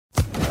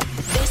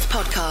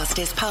podcast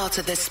is part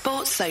of the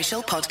Sports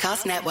Social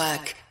Podcast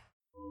Network.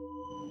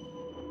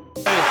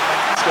 It's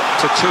got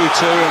to 2-2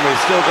 and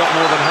we've still got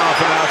more than half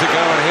an hour to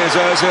go, and here's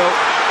Ozil.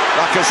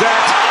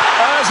 Lacazette.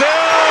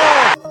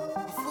 Ozil!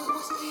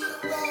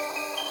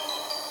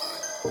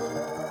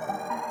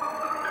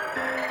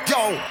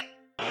 Yo!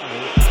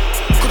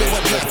 Could it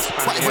went left,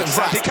 but it went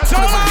right. Could it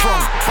went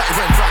wrong, but it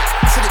went right.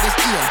 Said it was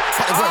Ian,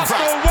 but it went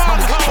right. Man,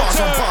 we get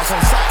bars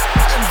on site.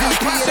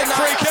 MVP in the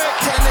night.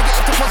 Turn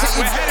negative to positive.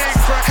 We're heading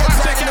for a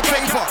classic in the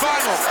paper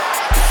final.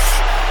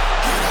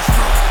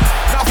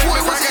 Nothing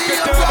the Braga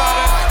could do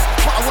about it.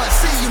 But I weren't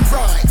seeing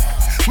right.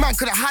 Man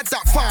could have had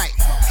that fight,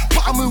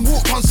 but I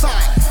moonwalked on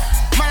sight.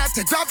 Man had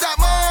to grab that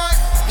mic.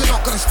 You're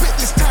not gonna spit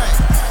this time.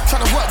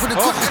 Trying to work with a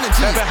good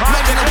energy. Man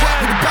gonna work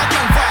with a bad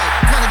man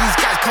vibe. None of these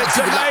guys can't It's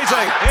do it like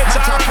amazing. that. It's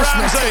Man try Aaron to push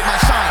me and Ramsey. take my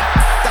shine.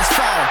 That's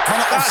foul.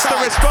 Man, I'm That's the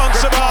offside. response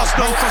of Red card,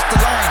 Arsenal. man crossed the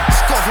line.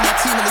 Score for my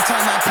team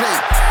anytime I play.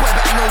 Boy,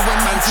 better know when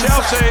man's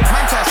Chelsea inside.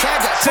 Man can't say I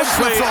get pushed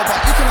on the floor, but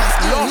you can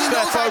ask Ian. Lost He their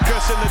knows I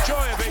focus in the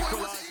joy of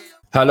equalising.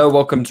 Hello,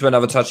 welcome to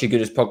another Touchy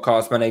Gooners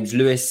podcast. My name's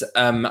Lewis.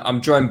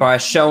 I'm joined by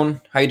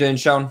Sean. How you doing,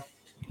 Sean?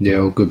 Yeah,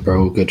 all good,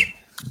 bro. All good.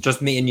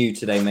 Just me and you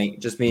today, mate.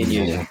 Just me and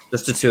you. Yeah.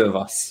 Just the two of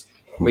us.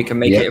 We can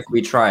make it if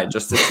we try.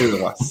 Just the two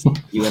of us.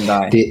 You and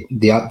I.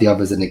 The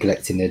others are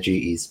neglecting their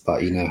duties,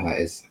 but you know how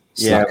it is.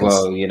 Yeah, Slackers.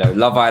 well, you know,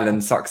 Love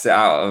Island sucks it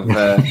out of.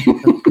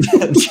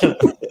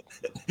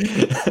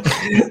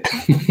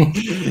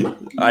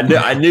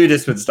 I knew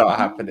this would start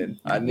happening.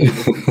 As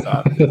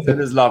soon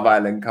as Love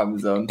Island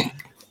comes on,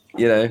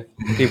 you know,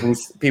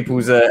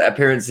 people's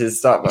appearances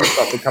start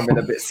becoming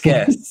a bit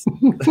scarce.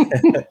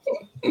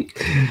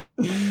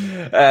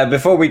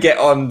 Before we get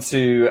on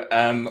to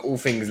all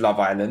things Love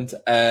Island,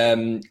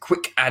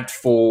 quick ad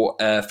for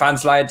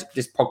Fanslide.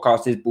 This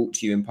podcast is brought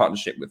to you in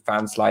partnership with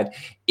Fanslide.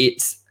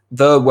 It's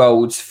the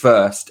world's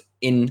first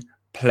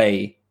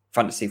in-play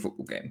fantasy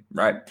football game,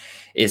 right?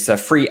 It's a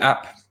free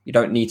app. You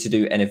don't need to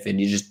do anything.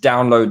 You just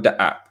download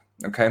the app,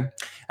 okay?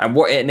 And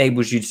what it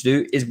enables you to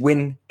do is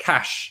win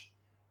cash,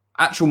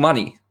 actual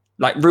money,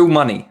 like real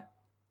money.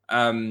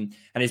 And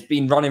it's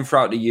been running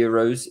throughout the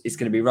Euros. It's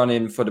going to be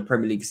running for the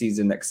Premier League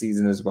season next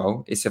season as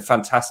well. It's a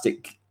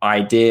fantastic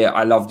idea.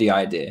 I love the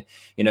idea.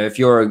 You know, if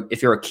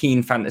you're a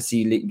keen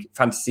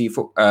fantasy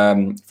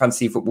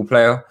football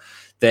player,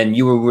 then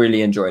you will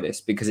really enjoy this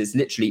because it's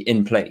literally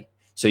in play.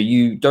 So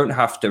you don't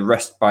have to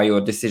rest by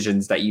your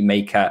decisions that you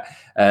make at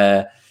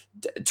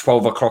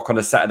 12 o'clock on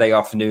a Saturday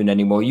afternoon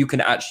anymore. You can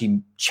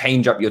actually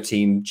change up your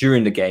team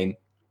during the game,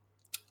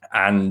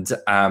 and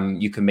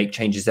you can make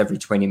changes every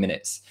 20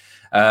 minutes.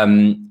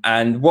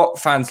 And what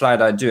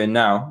Fanslide are doing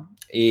now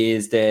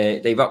is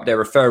they've upped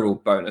their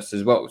referral bonus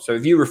as well. So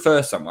if you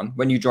refer someone,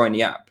 when you join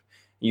the app,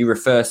 you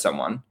refer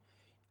someone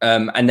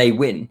and they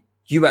win,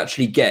 you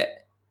actually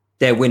get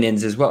their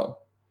winnings as well.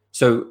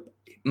 So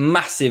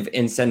massive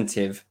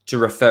incentive to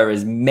refer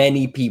as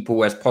many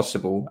people as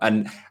possible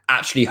and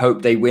actually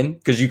hope they win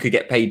because you could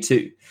get paid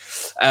too.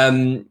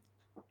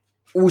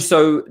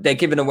 Also, they're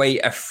giving away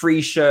a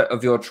free shirt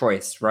of your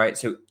choice, right?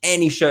 So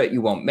any shirt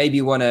you want. Maybe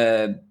you want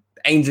a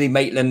Ainsley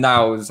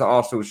Maitland-Niles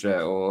Arsenal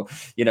shirt, or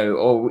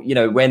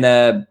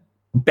when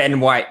Ben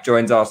White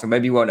joins Arsenal,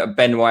 maybe you want a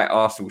Ben White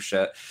Arsenal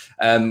shirt.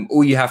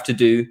 All you have to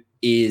do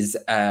is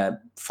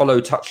follow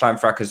Touchline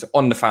Frackers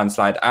on the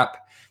Fanslide app,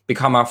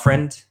 become our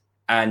friend,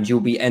 and you'll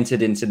be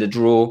entered into the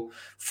draw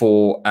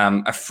for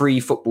a free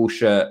football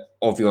shirt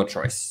of your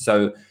choice.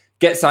 So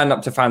get signed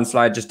up to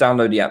Fanslide. Just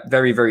download the app.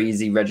 Very, very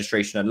easy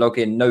registration and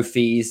login. No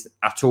fees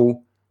at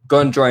all.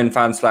 Go and join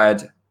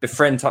Fanslide.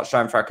 Befriend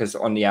Touchline Frackers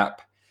on the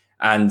app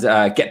and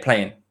get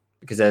playing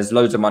because there's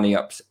loads of money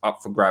up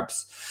for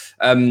grabs.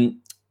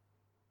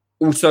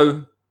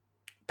 Also,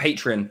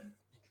 Patreon.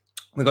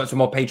 We've got some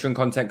more Patreon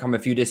content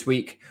coming for you this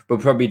week. We'll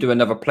probably do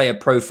another player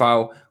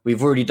profile.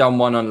 We've already done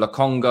one on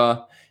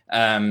Lokonga.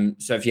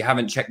 So if you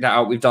haven't checked that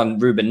out, we've done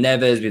Ruben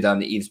Neves, we've done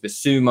the Yves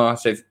Bissouma.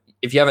 So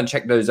if you haven't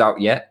checked those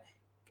out yet,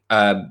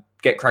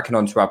 get cracking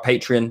onto our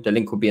Patreon. The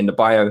link will be in the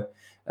bio,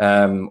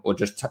 or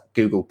just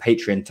Google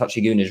Patreon,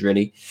 Touchy Gooners,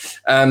 really.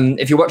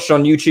 If you watched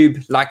on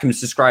YouTube, like and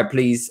subscribe,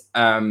 please.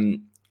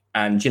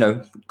 And,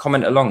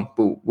 comment along.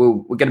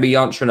 We're going to be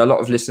answering a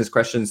lot of listeners'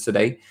 questions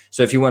today.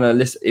 So if you want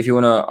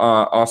to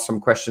ask some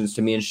questions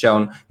to me and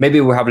Sean, maybe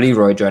we'll have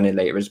Leroy joining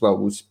later as well.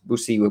 We'll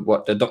see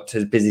what the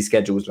doctor's busy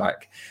schedule is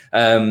like.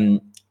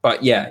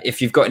 But yeah,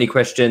 if you've got any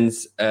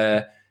questions,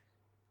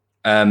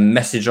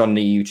 message on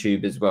the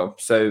YouTube as well.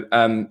 So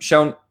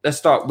Sean, let's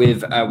start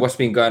with what's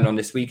been going on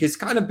this week. It's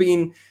kind of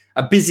been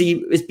a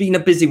busy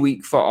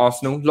week for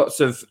Arsenal. Lots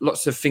of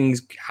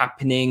things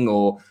happening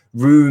or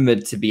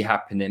rumored to be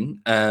happening.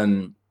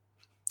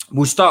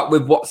 We'll start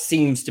with what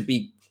seems to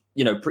be,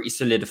 pretty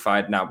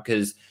solidified now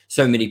because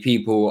so many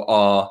people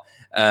are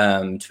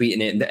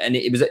tweeting it. And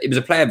it was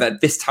a player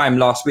that this time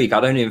last week, I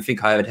don't even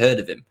think I had heard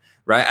of him,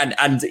 right?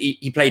 And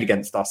he played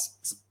against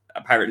us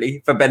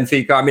apparently for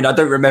Benfica. I mean, I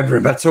don't remember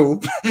him at all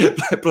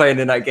playing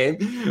in that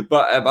game,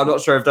 but I'm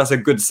not sure if that's a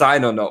good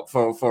sign or not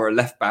for a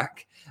left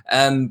back.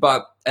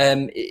 But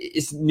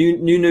it's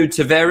Nuno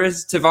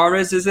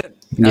Tavares, is it?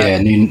 Yeah,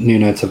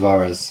 Nuno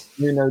Tavares.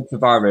 Nuno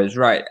Tavares,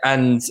 right?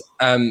 And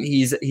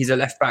he's a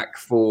left back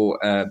for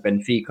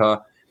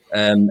Benfica.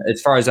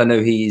 As far as I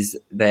know, he's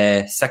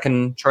their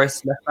second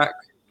choice left back.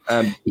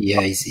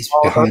 Yeah, he's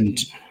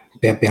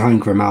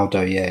behind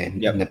Grimaldo,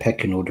 in the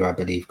pecking order, I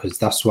believe, because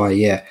that's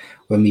why,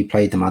 when we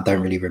played them, I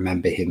don't really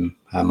remember him.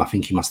 I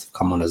think he must have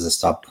come on as a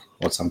sub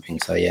or something.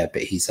 So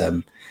but he's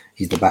the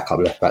backup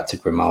left back to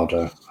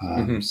Grimaldo.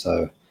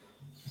 So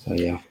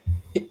yeah.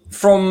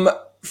 From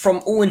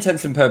all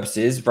intents and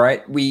purposes,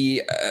 right?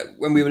 We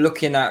when we were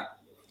looking at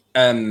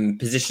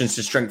positions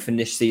to strengthen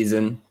this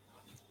season,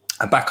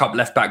 a backup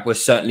left back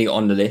was certainly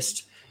on the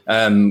list.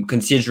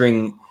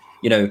 Considering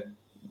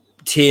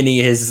Tierney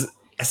is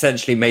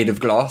essentially made of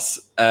glass.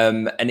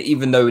 And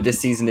even though this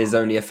season is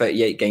only a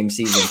 38-game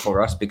season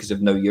for us because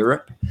of no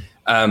Europe,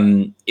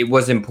 it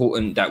was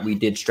important that we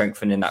did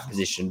strengthen in that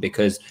position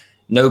because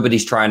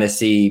nobody's trying to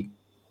see,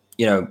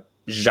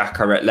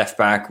 Xhaka at left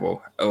back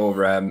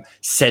or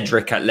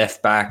Cedric at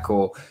left back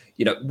or,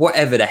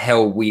 whatever the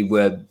hell we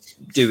were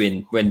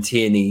doing when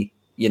Tierney,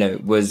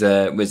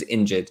 was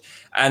injured.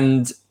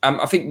 And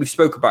I think we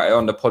spoke about it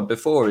on the pod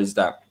before is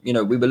that, we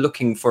were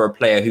looking for a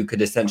player who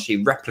could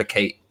essentially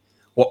replicate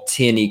what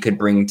Tierney could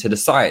bring to the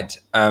side.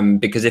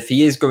 Because if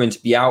he is going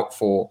to be out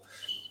for,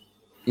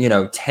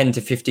 10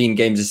 to 15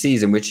 games a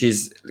season, which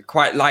is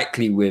quite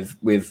likely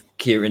with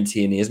Kieran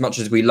Tierney, as much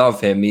as we love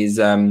him, he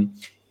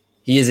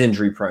is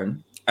injury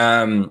prone.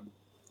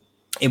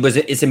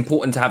 It's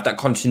important to have that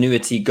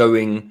continuity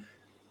going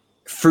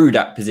through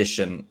that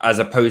position as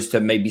opposed to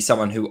maybe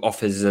someone who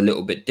offers a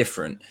little bit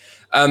different.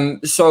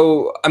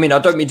 So, I mean, I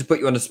don't mean to put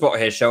you on the spot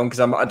here, Sheldon, because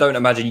I don't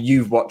imagine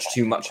you've watched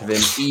too much of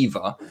him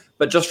either.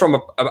 But just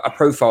from a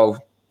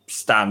profile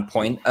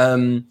standpoint,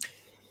 does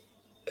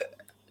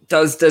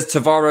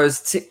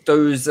Tavares tick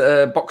those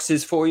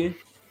boxes for you?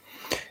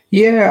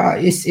 Yeah,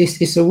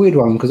 it's a weird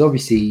one because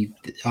obviously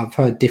I've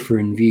heard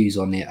differing views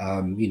on it.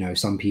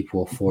 Some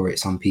people are for it,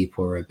 some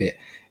people are a bit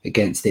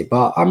against it.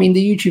 But I mean,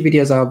 the YouTube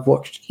videos I've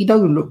watched, he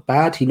doesn't look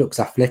bad. He looks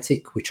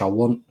athletic, which I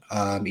want.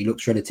 He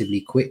looks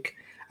relatively quick,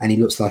 and he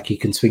looks like he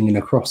can swing in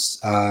across.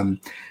 And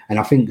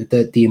I think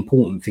that the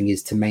important thing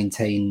is to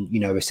maintain,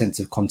 a sense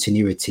of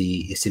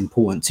continuity. It's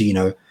important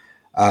to,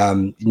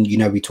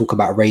 we talk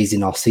about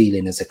raising our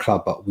ceiling as a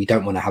club, but we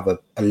don't want to have a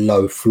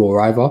low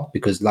floor either,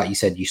 because like you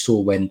said, you saw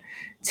when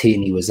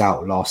Tierney was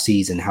out last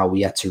season, how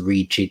we had to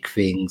rejig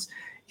things.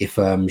 If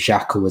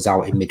Xhaka was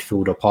out in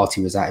midfield or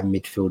Partey was out in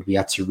midfield, we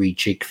had to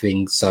rejig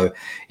things. So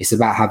it's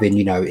about having,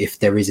 if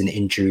there is an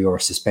injury or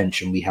a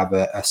suspension, we have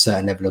a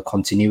certain level of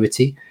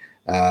continuity.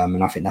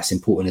 And I think that's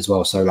important as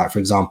well. So like, for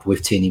example,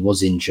 if Tierney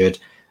was injured,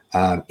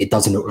 it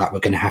doesn't look like we're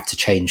going to have to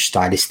change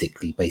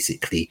stylistically,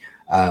 basically,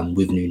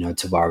 with Nuno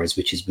Tavares,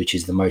 which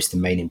is the most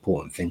and main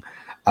important thing.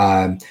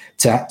 To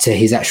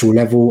his actual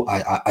level,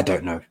 I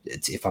don't know,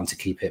 if I'm to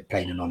keep it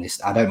plain and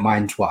honest. I don't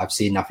mind what I've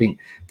seen. I think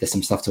there's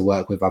some stuff to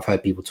work with. I've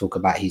heard people talk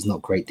about he's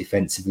not great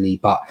defensively,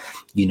 but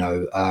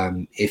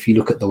if you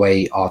look at the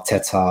way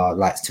Arteta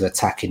likes to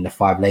attack in the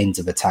 5 lanes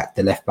of attack,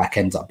 the left back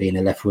ends up being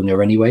a left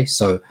winger anyway.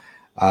 So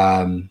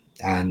I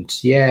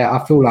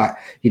feel like,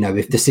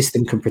 if the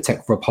system can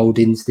protect Rob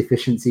Holding's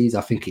deficiencies, I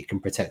think it can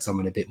protect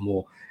someone a bit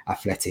more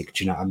athletic.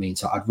 Do you know what I mean?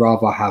 So I'd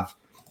rather have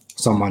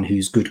someone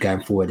who's good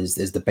going forward as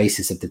the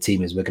basis of the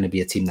team, is we're going to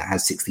be a team that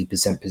has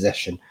 60%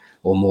 possession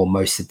or more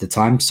most of the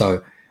time.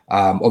 So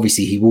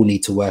obviously he will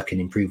need to work and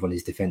improve on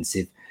his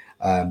defensive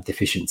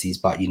deficiencies,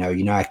 but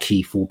how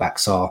key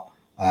fullbacks are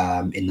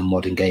in the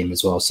modern game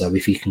as well. So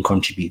if he can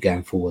contribute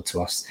going forward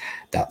to us,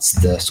 that's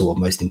the sort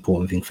of most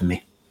important thing for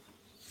me.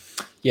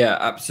 Yeah,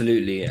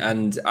 absolutely.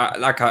 And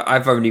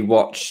I've only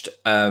watched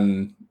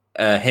him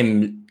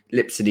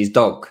lip to his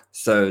dog,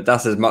 so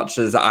that's as much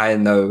as I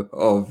know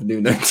of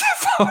Nuno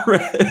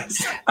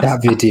Tavares.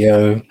 That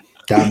video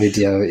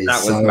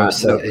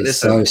is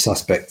so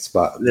suspect.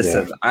 But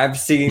listen, yeah. I've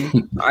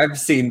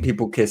seen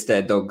people kiss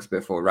their dogs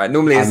before, right?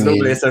 Normally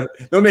it's a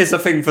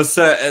thing for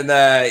certain.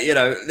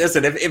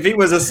 Listen, if he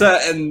was a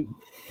certain,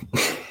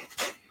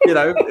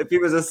 if he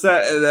was a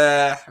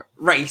certain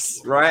race,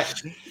 right,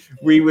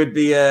 we would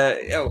be.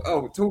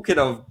 Talking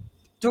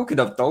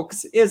of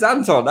dogs, here's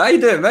Anton. How you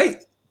doing,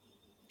 mate?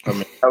 I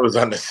mean, that was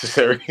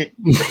unnecessary.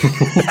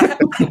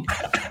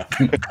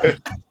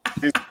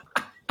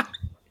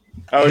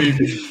 How are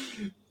you?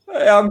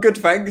 I'm good,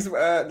 thanks.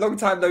 Long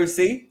time no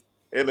see.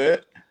 In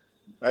it?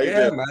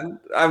 Yeah, man.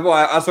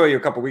 I saw you a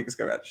couple of weeks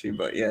ago, actually,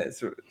 but yeah,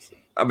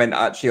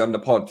 actually on the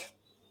pod.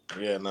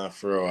 Yeah, no,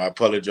 for real. I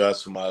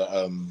apologize for my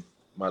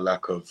my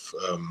lack of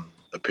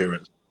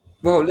appearance.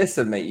 Well,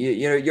 listen, mate.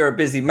 You're a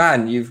busy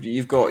man.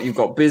 You've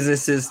got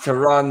businesses to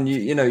run.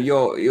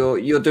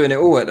 You're doing it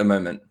all at the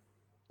moment.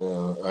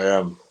 I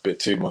am a bit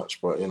too much,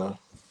 but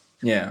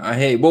Yeah, I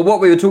hear you. Well, what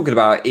we were talking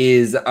about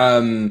is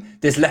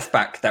this left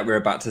back that we're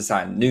about to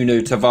sign, Nuno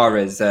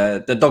Tavares,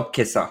 the dog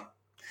kisser.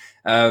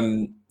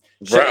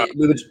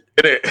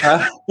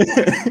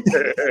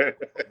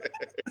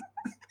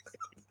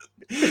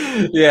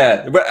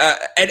 Yeah. But,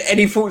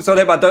 any thoughts on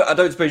him? I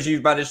don't suppose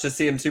you've managed to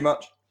see him too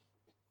much.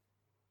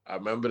 I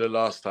remember the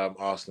last time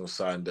Arsenal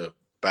signed a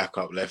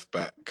backup left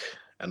back,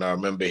 and I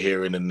remember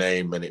hearing the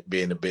name and it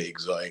being a bit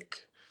exotic.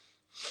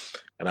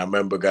 And I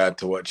remember going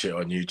to watch it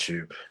on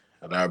YouTube,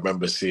 and I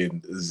remember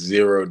seeing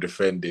zero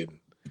defending,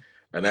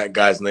 and that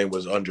guy's name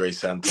was Andre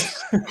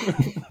Santos.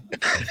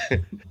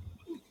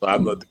 So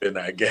I'm not doing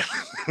that again.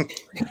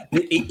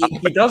 he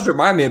does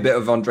remind me a bit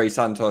of Andre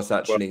Santos,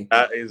 actually.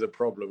 Well, that is a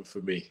problem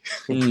for me.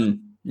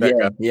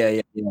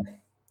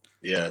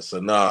 Yeah. So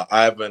no,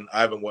 I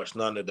haven't watched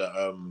none of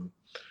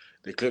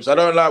the clips. I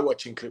don't like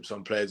watching clips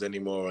on players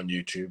anymore on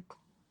YouTube.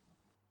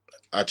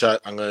 I'm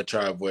gonna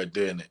try avoid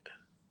doing it.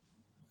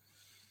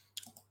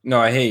 No,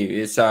 I hear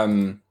you. It's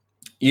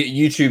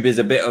YouTube is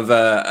a bit of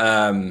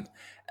a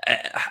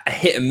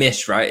hit and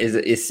miss, right?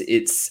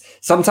 It's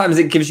sometimes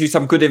it gives you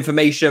some good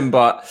information,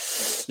 but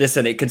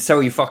listen, it can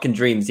sell you fucking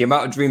dreams. The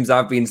amount of dreams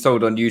I've been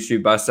sold on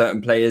YouTube by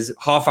certain players,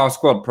 half our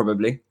squad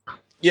probably.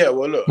 Yeah,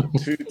 well, look,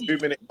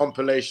 2-minute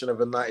compilation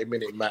of a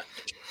 90-minute match.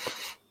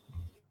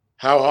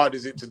 How hard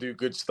is it to do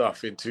good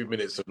stuff in 2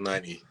 minutes of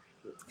 90?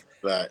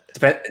 Like,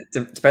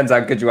 depends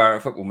how good you are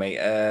at football, mate.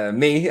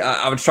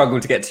 I would struggle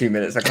to get 2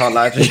 minutes. I can't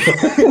lie to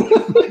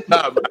you.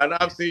 No, man,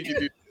 I've seen you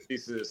do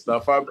decent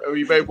stuff.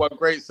 We made one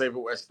great save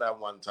at West Ham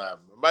one time.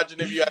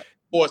 Imagine if you had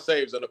 4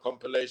 saves on a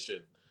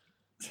compilation.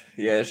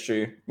 Yeah, it's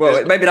true.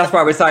 Well, maybe that's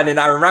why we're signing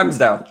Aaron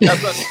Ramsdale.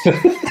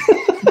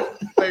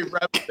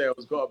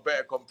 Ramsdale's got a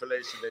better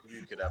compilation than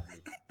you could have.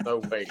 No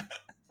way.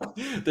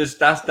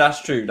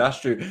 That's true. That's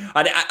true.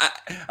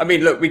 I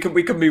mean, look, we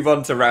can move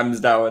on to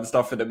Ramsdale and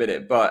stuff in a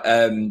minute, but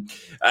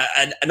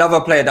another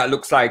player that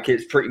looks like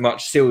it's pretty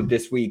much sealed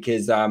this week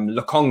is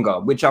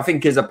Lokonga, which I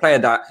think is a player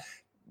that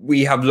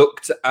we have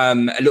looked a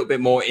little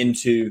bit more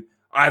into.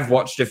 I've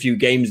watched a few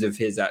games of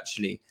his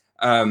actually,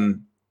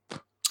 and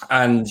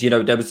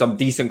there was some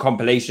decent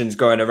compilations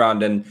going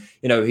around, and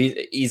he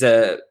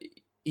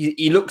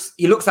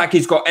looks like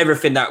he's got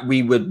everything that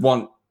we would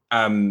want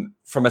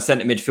from a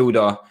centre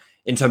midfielder.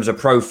 In terms of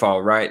profile,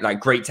 right?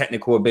 Like great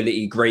technical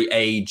ability, great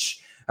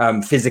age,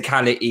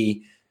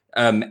 physicality,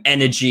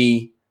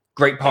 energy,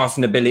 great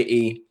passing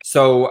ability.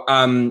 So,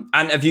 and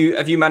have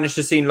you managed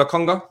to see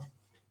Lokonga?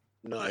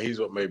 No, he's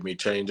what made me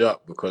change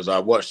up because I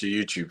watched the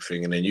YouTube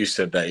thing, and then you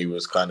said that he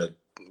was kind of.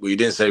 Well, you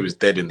didn't say he was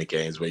dead in the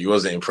games, but you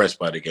wasn't impressed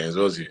by the games,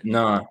 was you?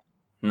 No.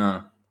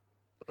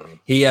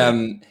 He.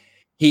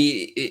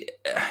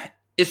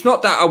 It's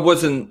not that I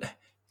wasn't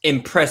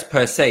impressed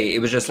per se. It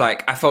was just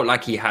like I felt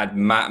like he had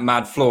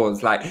mad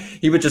flaws. Like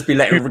he would just be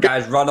letting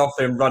guys run off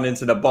him, run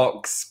into the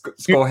box,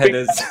 score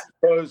headers.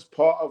 Was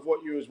part of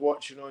what you was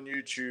watching on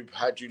YouTube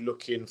had you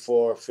looking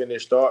for a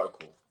finished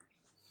article?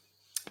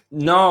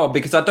 No,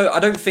 because I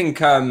don't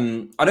think I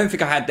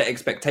had the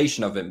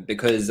expectation of him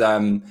because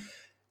I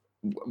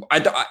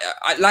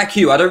like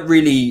you. I don't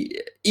really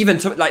even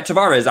like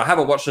Tavares. I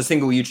haven't watched a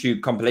single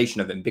YouTube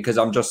compilation of him because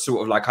I'm just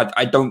sort of like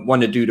I don't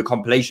want to do the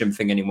compilation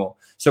thing anymore.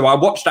 So I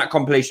watched that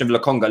compilation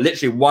of Lokonga,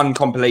 literally one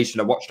compilation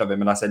I watched of him,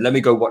 and I said, let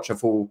me go watch a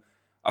couple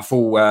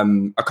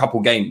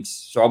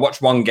games. So I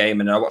watched one game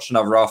and then I watched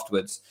another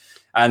afterwards,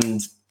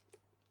 and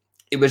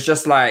it was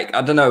just like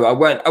I don't know. I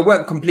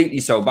weren't completely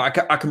sold, but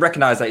I can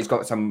recognize that he's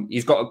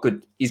got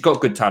good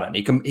talent.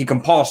 He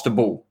can pass the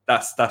ball.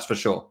 That's for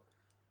sure.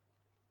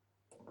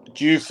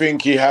 Do you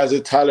think he has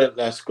a talent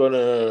that's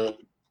gonna?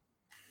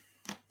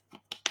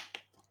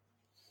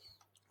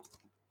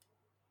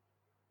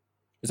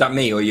 Is that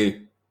me or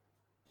you?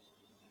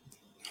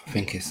 I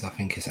think it's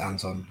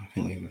Anton. I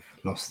think we've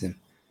lost him.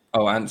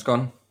 Oh, Ant's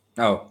gone.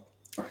 Oh,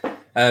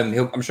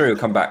 I'm sure he'll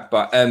come back.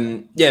 But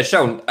yeah,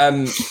 Sean,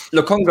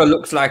 Lokonga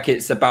looks like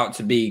it's about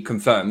to be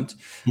confirmed.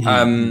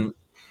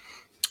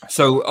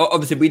 So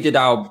obviously we did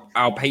our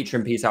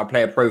Patreon piece, our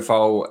player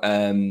profile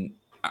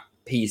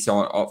piece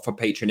on for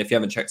Patreon. If you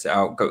haven't checked it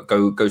out,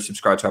 go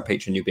subscribe to our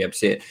Patreon. You'll be able to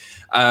see it.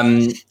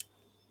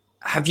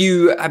 Have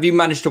you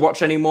managed to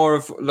watch any more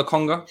of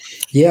Lokonga?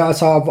 Yeah,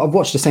 so I've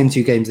watched the same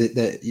 2 games that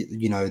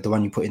the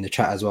one you put in the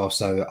chat as well.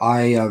 So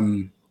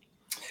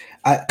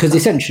because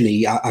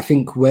essentially I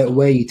think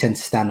where you tend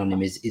to stand on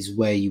him is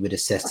where you would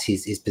assess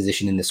his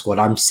position in the squad.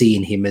 I'm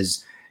seeing him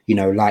as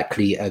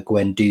likely a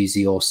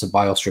Guendouzi or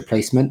Ceballos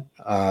replacement.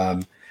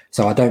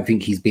 So I don't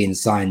think he's being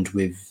signed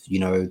with,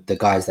 the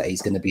guys that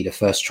he's going to be the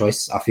first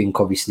choice. I think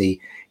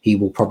obviously he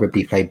will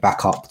probably play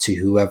backup to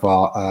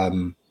whoever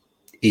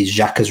is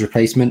Xhaka's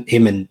replacement.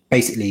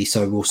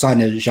 So we'll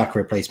sign a Xhaka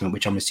replacement,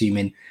 which I'm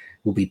assuming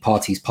will be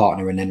Partey's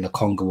partner, and then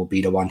Lokonga will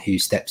be the one who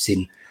steps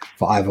in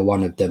for either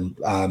one of them.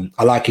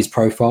 I like his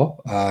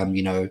profile.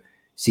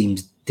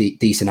 Seems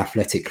decent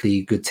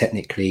athletically, good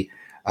technically,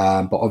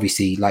 but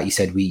obviously, like you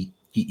said,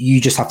 you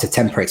just have to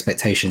temper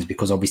expectations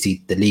because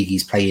obviously the league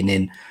he's playing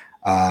in.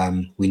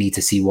 We need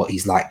to see what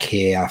he's like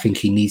here. I think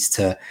he's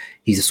a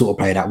sort of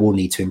player that will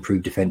need to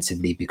improve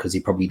defensively because he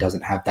probably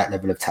doesn't have that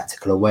level of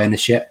tactical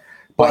awareness yet.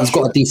 But he's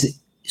got a decent.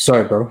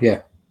 Sorry, bro.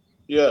 Yeah.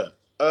 Yeah.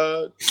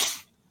 How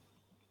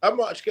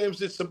much games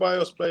did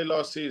Ceballos play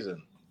last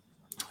season?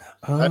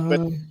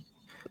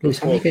 Lewis,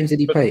 how many games did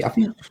he play? I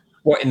think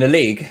What, in the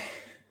league?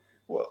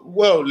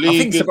 Well,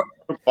 league.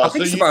 I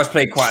think Ceballos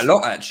played quite a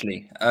lot,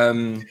 actually.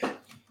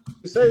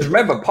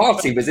 Remember,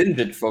 Partey was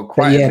injured for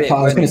quite a bit.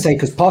 I was going to say,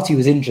 because Partey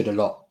was injured a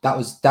lot.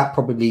 That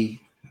probably...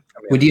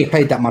 Would he have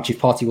played that much if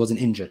Partey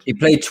wasn't injured? He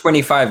played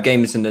 25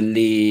 games in the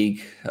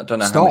league. I don't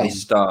know how many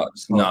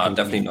starts. No,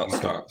 definitely not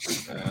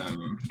starts.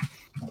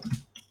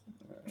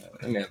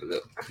 Let me have a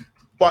look.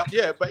 But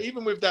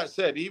even with that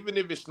said, even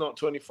if it's not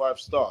 25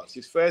 starts,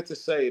 it's fair to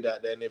say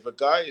that then if a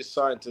guy is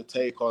signed to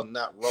take on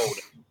that role,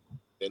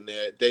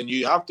 then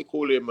you have to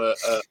call him a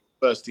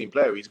first team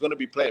player. He's going to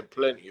be playing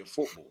plenty of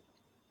football.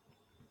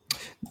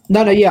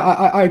 No, yeah,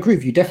 I agree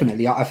with you,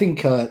 definitely. I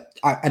think,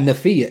 and the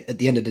fee at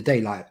the end of the day,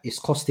 like, it's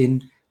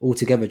costing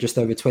altogether just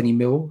over 20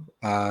 mil,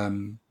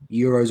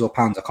 euros or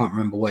pounds. I can't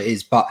remember what it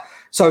is. But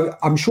so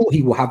I'm sure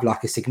he will have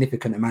like a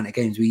significant amount of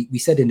games. We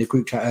said in the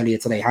group chat earlier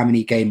today, how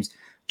many games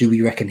do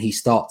we reckon he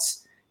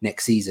starts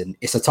next season?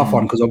 It's a tough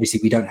one because obviously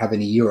we don't have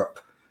any Europe.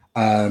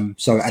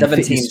 So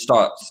 17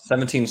 starts.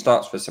 17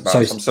 starts for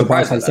Ceballos. So I'm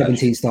surprised at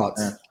 17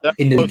 starts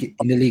in the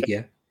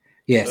league.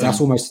 Yeah. So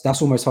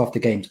that's almost half the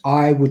games.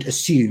 I would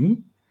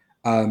assume,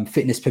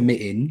 fitness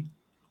permitting,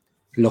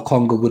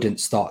 Lokonga wouldn't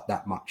start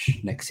that much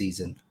next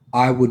season.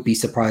 I would be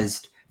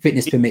surprised,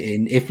 fitness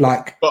permitting, if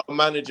like got a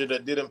manager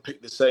that didn't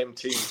pick the same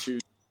team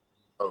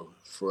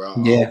throughout.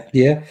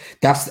 Yeah.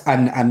 That's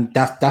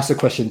a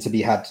question to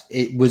be had.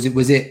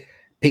 Was it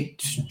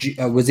picked?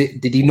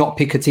 Did he not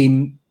pick a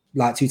team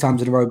like 2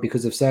 times in a row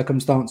because of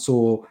circumstance,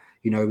 or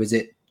was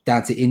it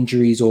down to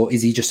injuries, or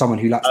is he just someone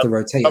who likes to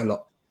rotate a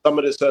lot? Some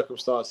of the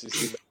circumstances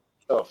he made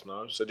himself,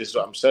 no. So this is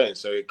what I'm saying.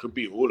 So it could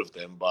be all of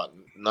them, but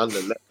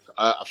nonetheless,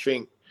 I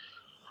think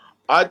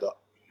I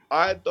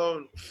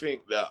don't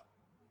think that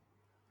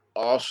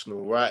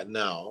Arsenal right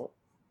now,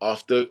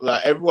 after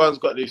like everyone's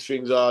got these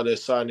things, they're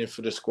signing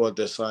for the squad,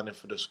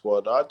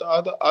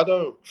 I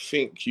don't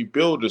think you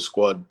build a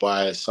squad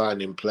by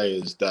signing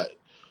players that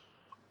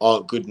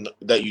aren't good,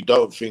 that you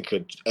don't think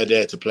are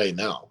there to play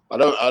now. I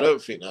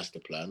don't think that's the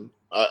plan.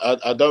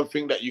 I don't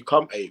think that you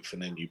come 8th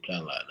and then you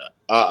plan like that.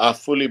 I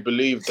fully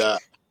believe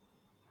that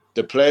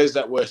the players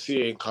that we're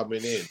seeing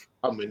coming in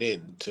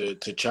to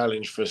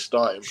challenge for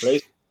starting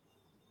places.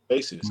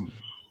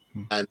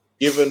 And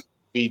given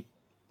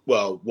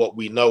what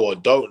we know or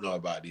don't know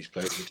about these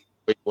players, if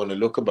we want to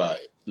look at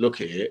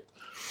it,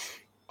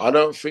 I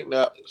don't think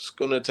that's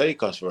going to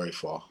take us very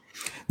far.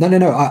 No.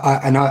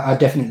 I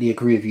definitely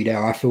agree with you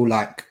there. I feel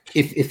like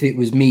if it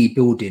was me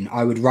building,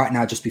 I would right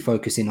now just be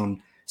focusing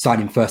on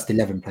signing first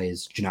 11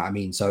 players. Do you know what I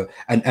mean? So,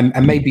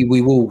 and maybe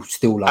we will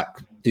still like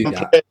do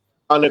that.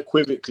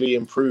 Unequivocally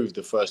improve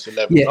the first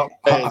 11. Yeah. Not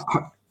players,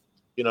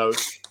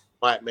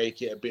 might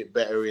make it a bit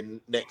better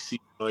in next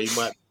season, or you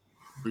might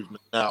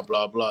improvement now,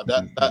 blah blah.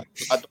 That I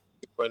don't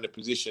think we're in a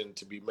position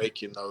to be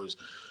making those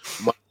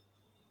much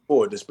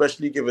forward,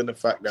 especially given the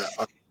fact that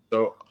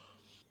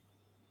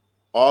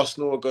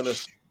Arsenal are gonna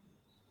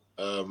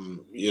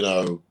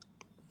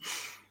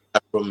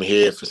from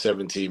here for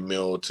 17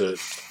 mil to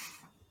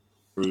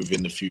improve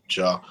in the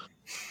future.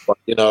 But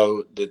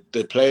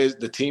the players,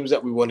 the teams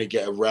that we want to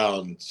get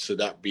around, so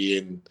that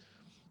being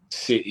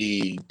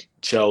City,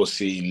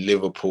 Chelsea,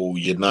 Liverpool,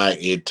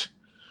 United,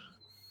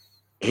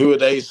 who are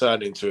they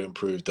signing to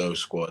improve those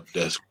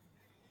squads?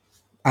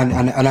 And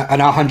I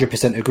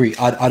 100% agree.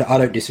 I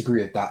don't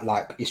disagree with that.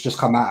 Like, it's just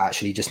come out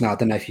actually just now. I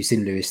don't know if you've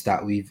seen, Lewis,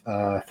 that we've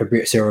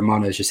Fabrizio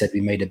Romano has just said we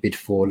made a bid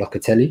for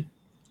Locatelli.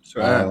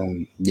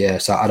 Right.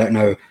 So I don't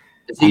know.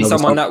 Is he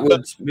someone that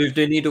would move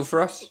the needle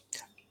for us?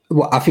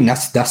 Well, I think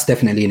that's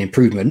definitely an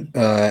improvement.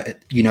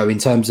 In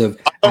terms of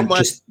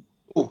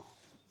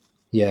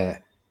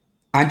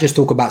and just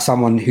talk about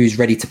someone who's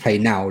ready to play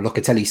now.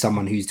 Locatelli,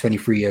 someone who's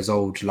 23 years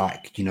old,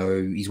 like,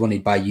 he's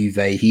wanted by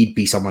Juve. He'd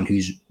be someone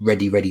who's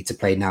ready to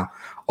play now.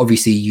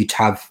 Obviously, you'd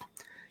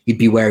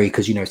be wary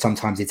because,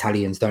 sometimes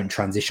Italians don't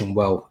transition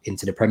well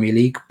into the Premier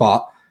League.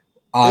 But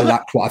I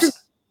like what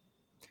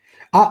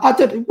I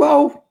don't.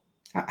 Well,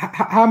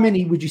 how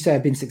many would you say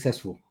have been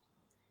successful?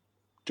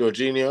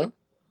 Jorginho.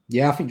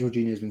 Yeah, I think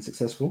Jorginho's been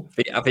successful.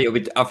 I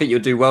think you'll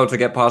do well to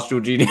get past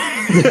Jorginho.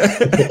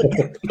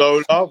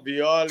 Lola,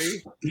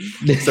 Viali.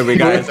 So we're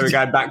going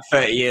back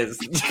 30 years.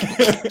 Do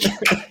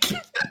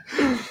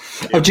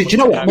you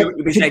know what?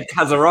 We say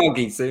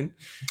Kazaragi soon.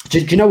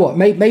 Do you know what?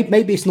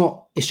 Maybe it's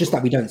not. It's just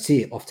that we don't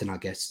see it often, I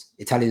guess.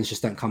 Italians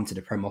just don't come to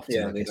the Prem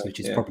often, I guess, which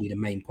is probably the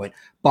main point.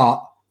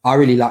 But I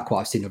really like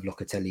what I've seen of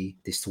Locatelli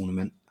this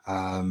tournament.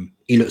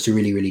 He looks a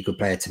really, really good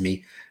player to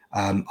me.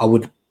 I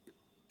would.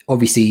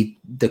 Obviously,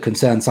 the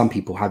concern some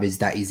people have is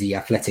that is he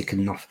athletic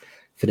enough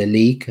for the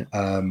league?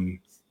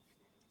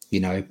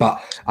 But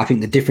I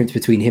think the difference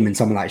between him and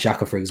someone like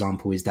Xhaka, for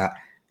example, is that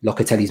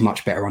Locatelli's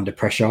much better under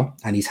pressure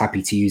and he's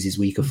happy to use his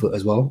weaker foot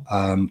as well.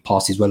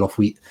 Passes well off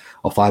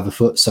either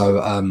foot. So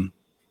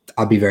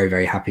I'd be very,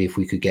 very happy if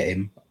we could get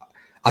him.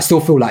 I still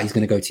feel like he's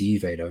going to go to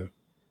Juve though.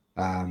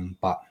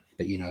 But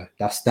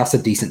that's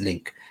a decent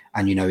link.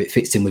 And, it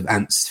fits in with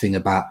Ant's thing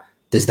about,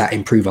 does that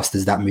improve us?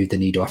 Does that move the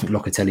needle? I think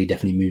Locatelli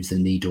definitely moves the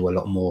needle a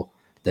lot more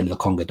than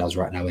Lokonga does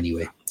right now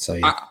anyway. So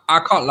yeah. I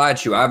can't lie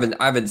to you. I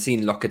haven't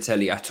seen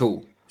Locatelli at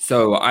all.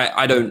 So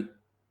I don't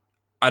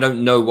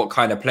know what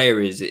kind of player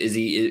is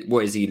he?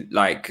 What is he,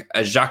 like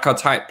a Xhaka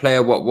type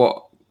player?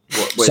 What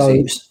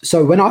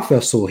so when I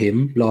first saw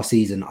him last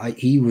season,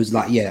 he was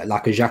like a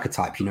Xhaka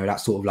type, that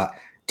sort of like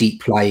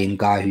deep playing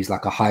guy who's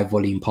like a high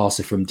volume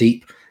passer from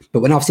deep. But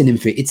when I've seen him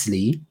for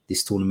Italy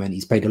this tournament,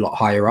 he's played a lot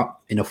higher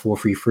up in a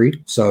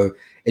 4-3-3. So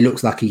it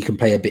looks like he can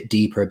play a bit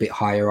deeper, a bit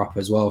higher up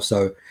as well.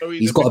 So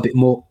he's got a bit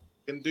more.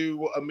 Can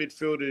do a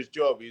midfielder's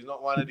job. He's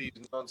not one of these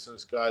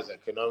nonsense guys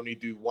that can only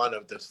do one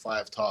of the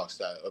 5 tasks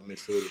that a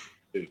midfielder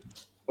can do.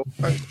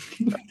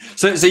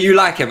 So you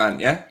like him, man?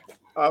 Yeah.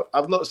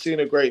 I've not seen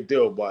a great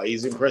deal, but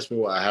he's impressed me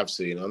what I have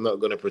seen. I'm not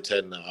going to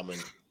pretend that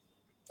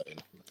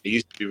he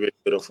used to be really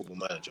good at Football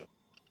Manager.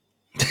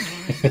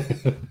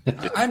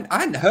 I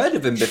hadn't heard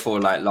of him before,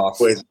 like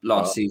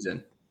last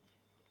season.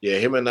 Yeah,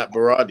 him and that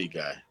Berardi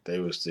guy. They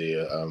was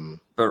the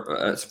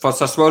for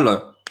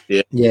Sassuolo.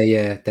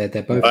 Yeah.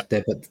 They're both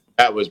there, but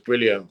that was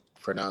brilliant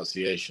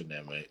pronunciation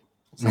there, mate.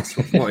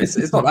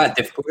 It's not that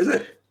difficult, is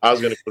it? I was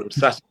going to call him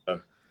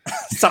Sassuolo.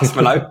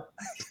 Sassuolo.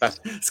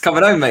 It's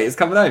coming home, mate. It's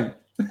coming home.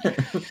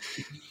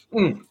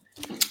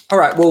 All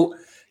right. Well,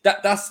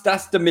 that's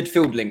the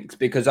midfield links,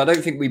 because I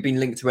don't think we've been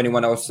linked to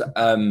anyone else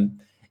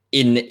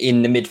in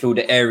the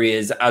midfielder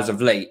areas as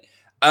of late.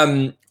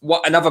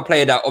 What another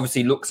player that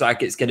obviously looks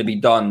like it's going to be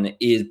done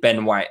is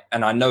Ben White,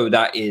 and I know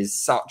that is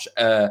such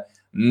a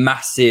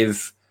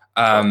massive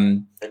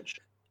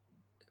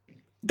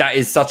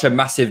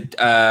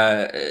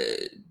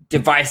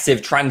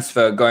divisive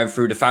transfer going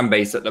through the fan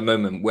base at the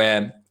moment,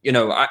 where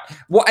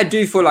what I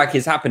do feel like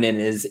is happening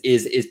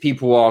is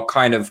people are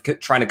kind of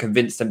trying to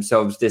convince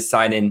themselves this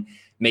signing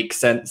makes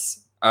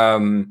sense.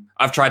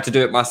 I've tried to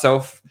do it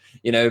myself,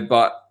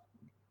 but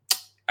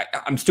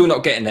I'm still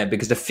not getting there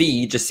because the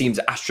fee just seems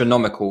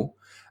astronomical.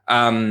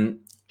 And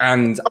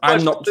I'm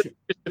not.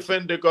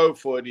 Defender go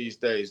for these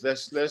days.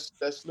 Let's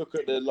look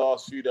at the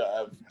last few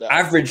that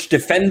average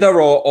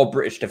defender or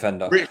British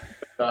defender.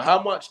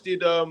 How much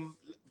did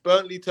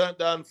Burnley turn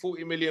down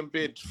 40 million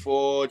bid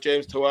for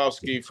James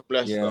Tawalski from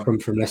Leicester? Yeah.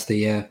 From Leicester,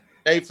 yeah.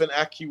 Nathan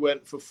Aki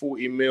went for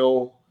 40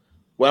 mil.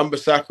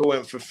 Wan-Bissaka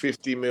went for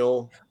 50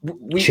 mil.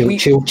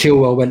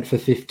 Chilwell went for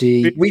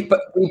 50. We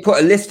put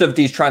a list of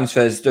these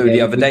transfers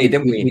the other day,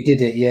 didn't we? We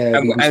did it, yeah.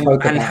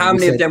 And how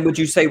many of them would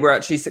you say were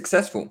actually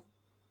successful?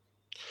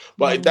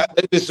 But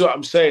this is what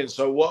I'm saying.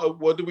 So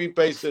what do we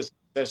base this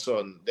success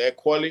on? Their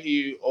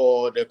quality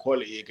or their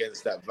quality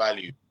against that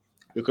value?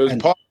 Because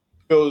part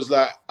feels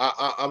like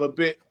I'm a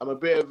bit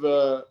of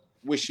a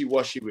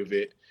wishy-washy with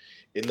it,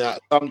 in that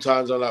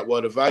sometimes I'm like,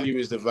 well, the value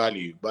is the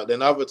value, but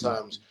then other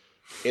times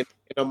in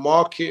a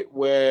market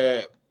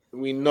where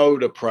we know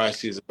the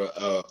prices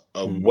are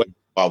way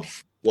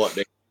above what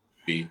they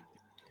could be,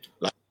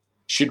 like,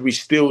 should we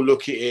still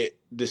look at it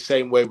the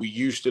same way we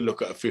used to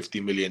look at a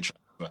 50 million transfer?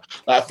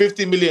 Like a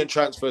 50 million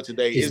transfer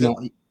today isn't a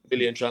 50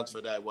 million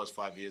transfer that it was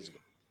 5 years ago.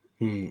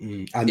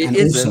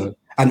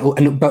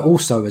 But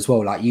also as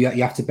well, like you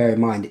have to bear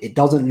in mind, it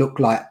doesn't look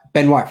like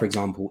Ben White, for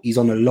example. He's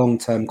on a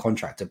long-term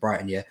contract at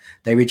Brighton. Yeah,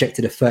 they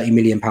rejected a £30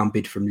 million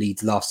bid from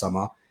Leeds last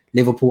summer.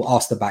 Liverpool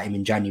asked about him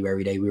in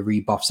January. They were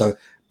rebuffed. So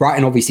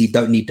Brighton obviously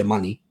don't need the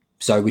money.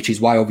 So which is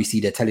why obviously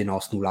they're telling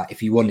Arsenal, like,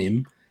 if you want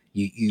him,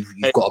 you've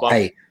got to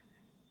pay.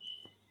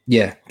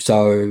 Yeah.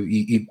 So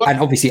you and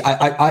obviously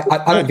I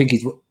don't think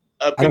he's.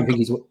 I don't think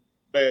he's.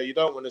 Player you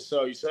don't want to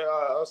sell, you say,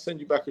 I'll send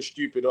you back a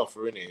stupid offer,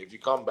 innit? If you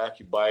come back,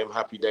 you buy him,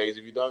 happy days.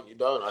 If you don't, you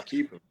don't. I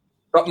keep him.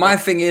 But my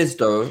thing is,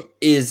 though,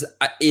 is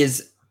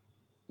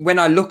when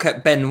I look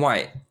at Ben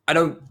White,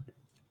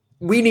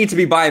 we need to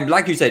be buying,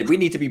 like you said, we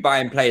need to be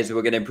buying players who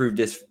are going to improve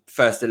this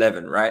first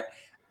 11, right?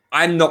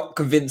 I'm not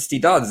convinced he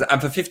does. And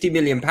for £50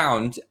 million,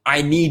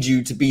 I need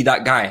you to be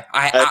that guy.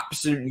 I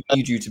absolutely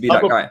need you to be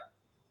that guy.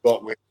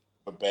 What with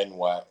a Ben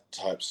White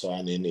type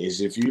signing is,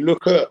 if you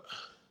look at,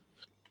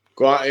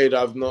 granted,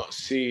 I've not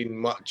seen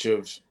much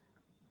of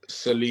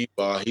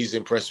Saliba. He's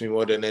impressed me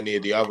more than any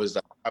of the others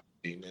that I've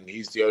seen, and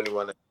he's the only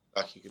one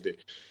that he could do.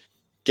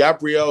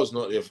 Gabriel's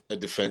not a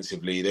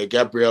defensive leader.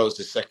 Gabriel's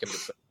the second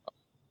defender.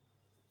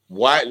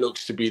 White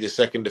looks to be the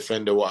second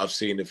defender, what I've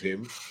seen of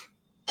him.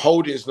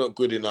 Holding's not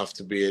good enough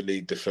to be a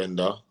lead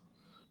defender.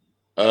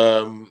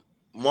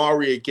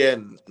 Mari,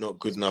 again, not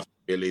good enough to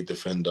be a lead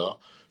defender.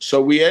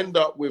 So we end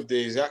up with the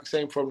exact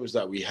same problems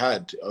that we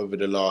had over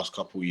the last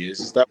couple of years,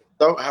 is that we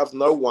don't have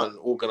no one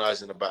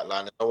organising the back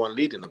line and no one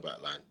leading the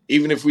back line.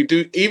 Even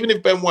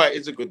if Ben White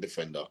is a good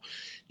defender,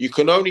 you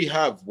can only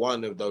have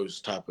one of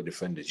those type of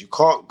defenders. You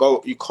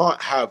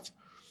can't have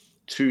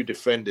two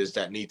defenders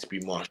that need to be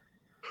marshaled.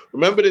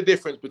 Remember the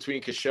difference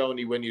between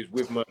Koscielny when he was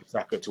with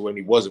Mertesacker to when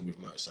he wasn't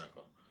with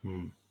Mertesacker.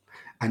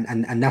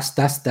 And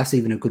that's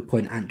even a good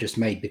point Ant just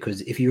made, because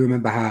if you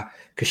remember how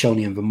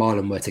Koscielny and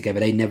Vermaelen were together,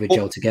 they never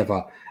gelled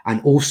together.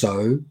 And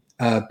also,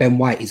 Ben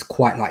White is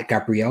quite like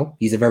Gabriel.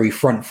 He's a very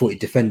front-footed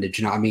defender.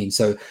 Do you know what I mean?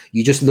 So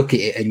you just look at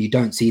it and you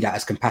don't see that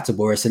as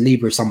compatible. Whereas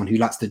Saliba is someone who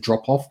likes to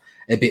drop off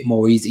a bit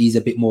more. He's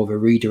a bit more of a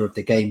reader of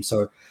the game.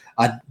 So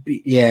I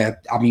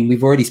mean,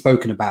 we've already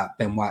spoken about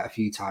Ben White a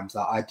few times.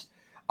 I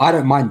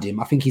don't mind him.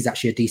 I think he's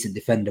actually a decent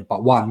defender.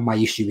 But one, my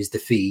issue is the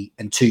fee,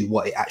 and two,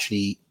 what it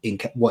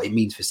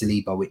means for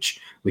Saliba, which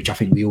I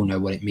think we all know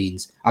what it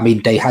means. I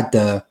mean, they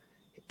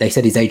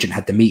said his agent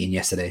had the meeting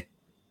yesterday.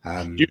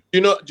 Do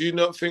you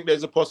not think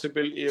there's a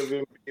possibility of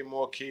him being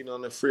more keen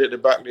on the three at the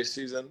back this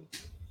season?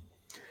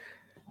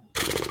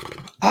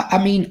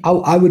 I mean,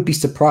 I would be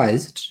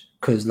surprised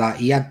because like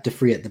he had the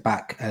three at the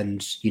back,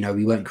 and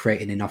we weren't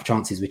creating enough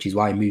chances, which is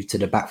why he moved to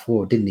the back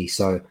four, didn't he?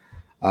 So,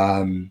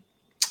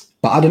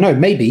 but I don't know,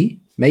 maybe,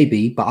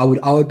 but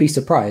I would be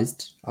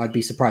surprised. I'd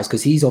be surprised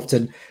because he's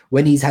often,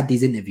 when he's had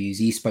these interviews,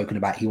 he's spoken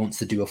about he wants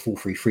to do a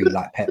 4-3-3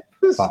 like Pep.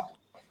 But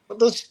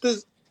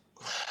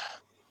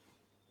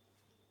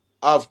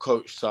I've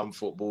coached some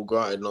football,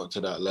 granted not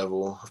to that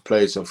level. I've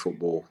played some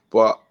football,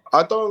 but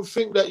I don't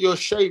think that your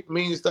shape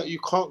means that you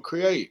can't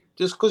create.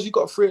 Just because you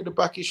got three at the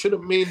back, it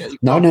shouldn't mean that you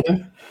can't.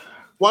 No.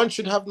 One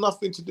should have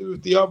nothing to do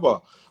with the other.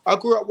 I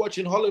grew up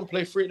watching Holland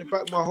play three at the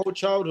back my whole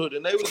childhood,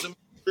 and they was the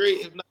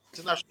creative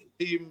international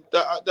team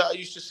that I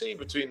used to see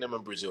between them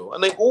and Brazil,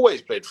 and they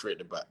always played three at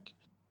the back.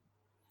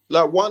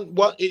 Like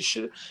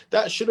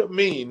that shouldn't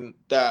mean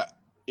that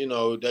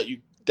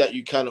that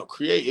you cannot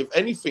create. If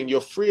anything, you're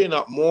freeing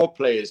up more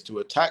players to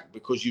attack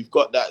because you've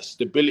got that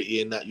stability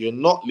in that you're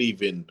not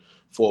leaving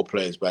 4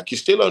 players back. You're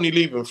still only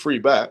leaving 3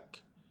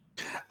 back.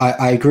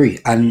 I agree,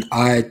 and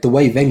the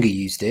way Wenger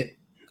used it,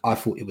 I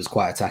thought it was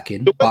quite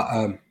attacking.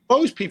 But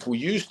most people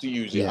used to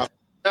use it. Yeah.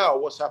 Now,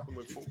 what's happened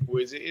with football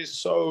is it is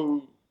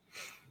so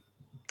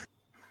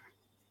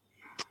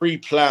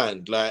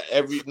pre-planned. Like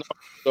everything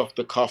off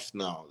the cuff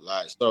now.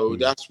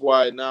 That's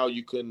why now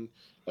you can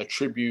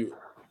attribute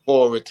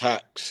 4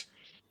 attacks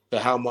to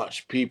how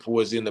much people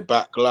was in the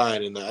back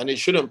line and it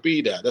shouldn't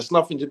be that. That's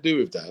nothing to do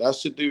with that.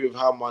 That's to do with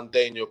how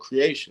mundane your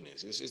creation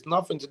is. It's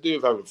nothing to do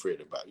with having 3 at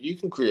the back. You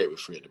can create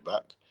with 3 at the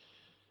back.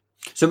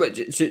 So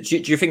do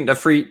you think the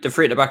three at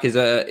the back is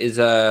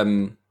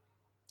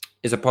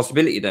a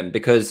possibility then?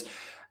 Because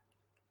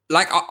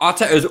like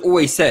Arteta has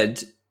always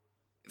said,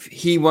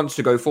 he wants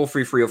to go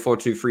 4-3-3 or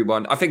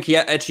 4-2-3-1. I think he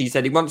actually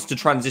said he wants to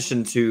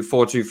transition to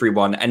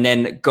 4-2-3-1 and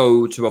then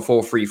go to a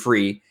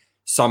 4-3-3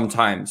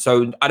 sometime.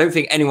 So I don't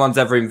think anyone's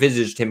ever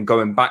envisaged him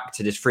going back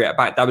to this 3 at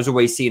back. That was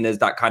always seen as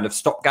that kind of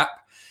stopgap.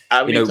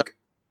 How many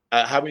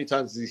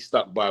times has he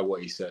stuck by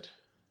what he said?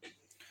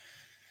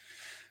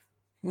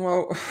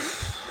 Well,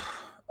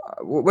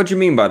 what do you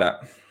mean by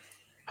that?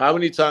 How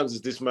many times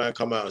has this man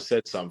come out and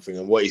said something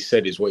and what he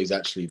said is what he's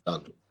actually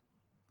done?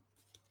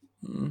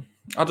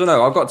 I don't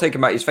know. I've got to take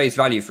him at his face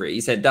value for it.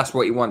 He said that's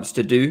what he wants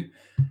to do.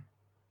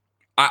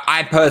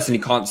 I personally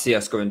can't see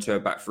us going to a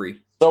back 3.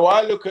 So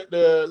I look at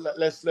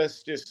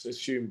let's just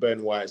assume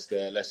Ben White's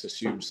there. Let's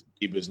assume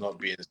Saliba's not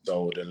being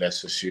sold, and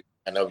let's assume,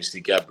 and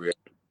obviously Gabriel.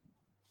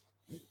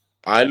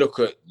 I look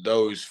at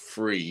those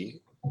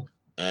 3,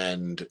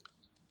 and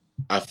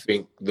I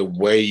think the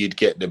way you'd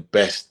get the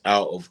best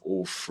out of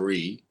all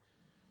 3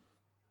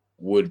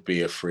 would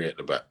be a 3 at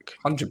the back.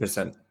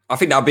 100%. I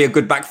think that'd be a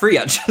good back 3,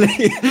 actually.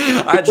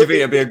 I actually think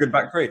it'd be a good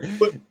back 3.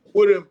 But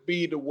wouldn't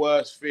be the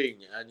worst thing.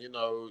 And,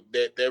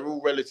 they're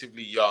all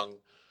relatively young.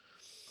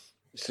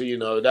 So,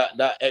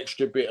 that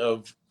extra bit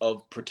of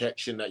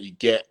protection that you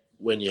get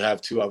when you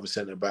have 2 other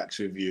centre-backs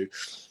with you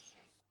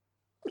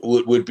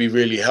would be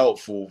really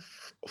helpful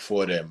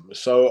for them.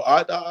 So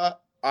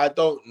I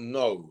don't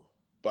know.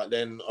 But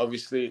then,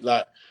 obviously,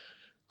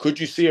 could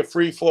you see a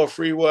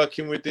 3-4-3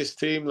 working with this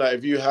team? Like,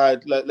 if you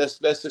had,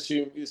 let's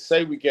assume,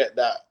 say we get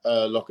that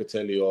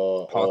Locatelli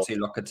or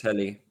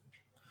Locatelli.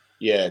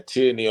 Yeah,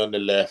 Tierney on the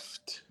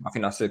left. I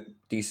think that's a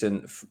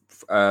decent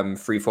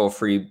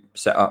 3-4-3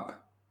 setup.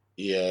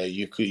 Yeah,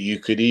 you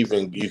could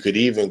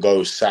even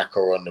go Saka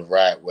on the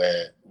right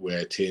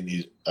where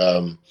Tierney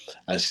and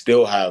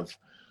still have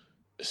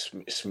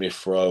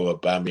Smith Rowe,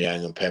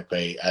 Aubameyang, and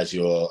Pepe as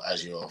your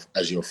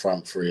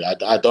front 3.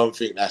 I don't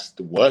think that's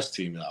the worst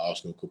team that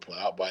Arsenal could put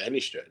out by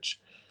any stretch.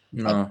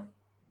 No, I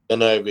don't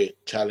know if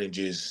it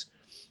challenges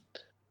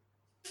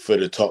for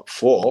the top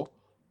 4,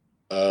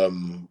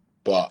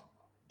 but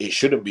it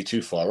shouldn't be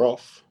too far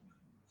off.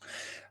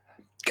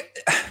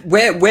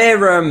 Where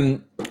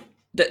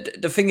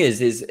the thing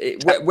is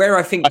where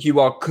I think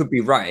you could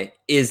be right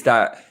is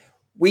that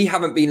we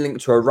haven't been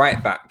linked to a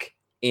right back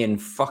in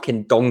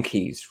fucking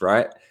donkeys,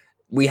 right?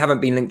 We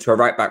haven't been linked to a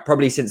right back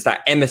probably since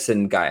that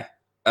Emerson guy.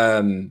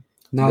 The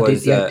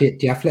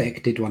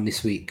Athletic did one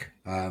this week.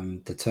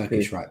 The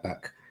Turkish right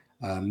back.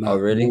 Oh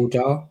really?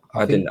 Muldar,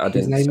 I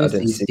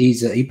didn't see.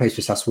 He plays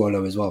for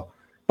Sassuolo as well.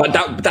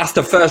 But that's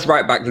the first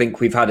right back link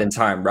we've had in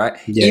time, right?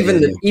 Yeah,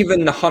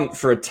 even the hunt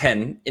for a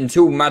 10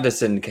 until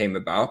Maddison came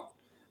about,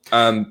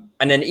 and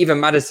then even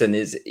Maddison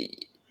is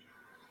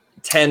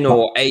 10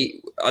 or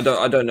 8. I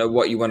don't know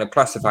what you want to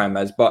classify him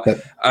as, but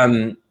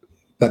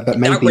But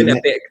maybe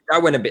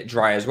that went a bit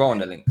dry as well on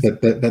the links.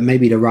 But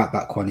maybe the right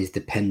back one is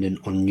dependent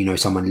on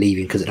someone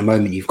leaving, because at the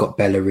moment you've got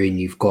Bellerin,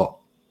 you've got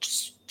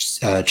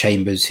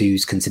Chambers,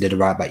 who's considered a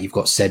right back, you've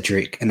got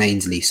Cedric and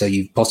Ainsley, so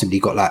you've possibly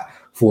got like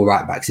 4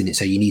 right backs in it.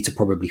 So you need to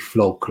probably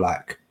flog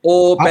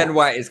Ben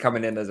White is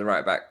coming in as a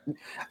right back.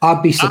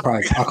 I'd be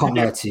surprised. I can't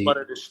lie to you. One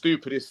of the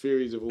stupidest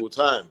theories of all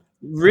time.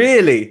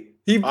 Really?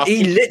 He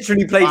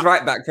literally plays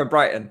right back for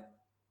Brighton.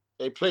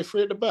 They play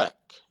 3 at the back.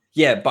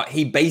 Yeah, but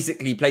he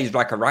basically plays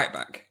like a right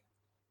back.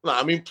 No,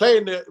 I mean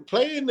playing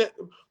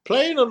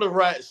on the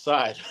right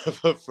side.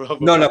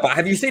 No, but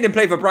have you seen him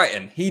play for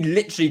Brighton? He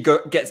literally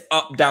gets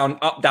up down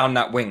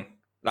that wing.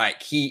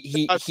 Like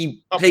he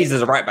plays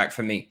as a right back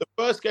for me. The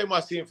first game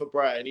I seen for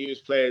Brighton, he was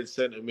playing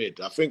centre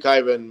mid. I think I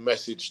even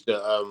messaged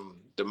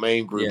the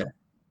main group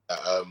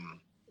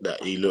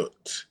that he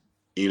looked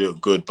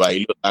good, but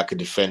he looked like a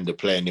defender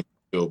playing in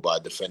midfield, by a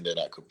defender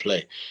that could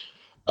play.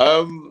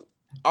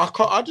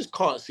 I just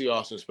can't see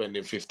Arsenal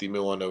spending 50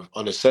 mil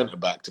on a centre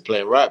back to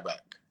play right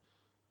back.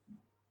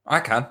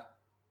 I can.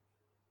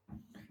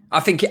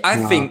 I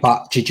think.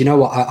 But do you know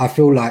what? I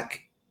feel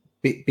like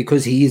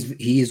because he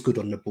is good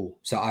on the ball,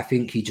 so I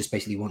think he just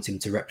basically wants him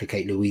to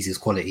replicate Luiz's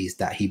qualities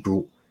that he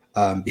brought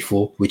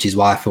before, which is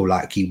why I feel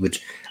like he would.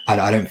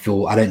 I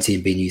don't see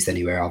him being used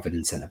anywhere other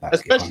than centre back,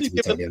 especially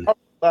given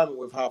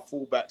with how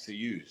fullbacks are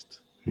used.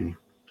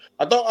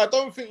 I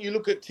don't think you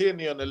look at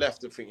Tierney on the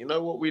left and think, you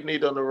know what we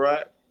need on the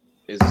right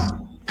is.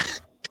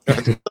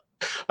 I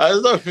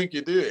just don't think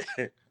you do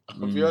it.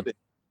 I'll be honest.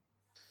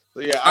 So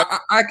yeah,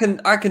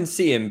 I can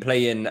see him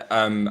playing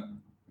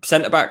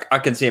centre back. I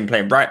can see him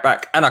playing right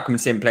back, and I can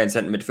see him playing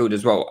centre midfield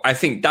as well. I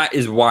think that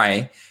is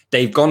why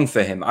they've gone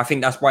for him. I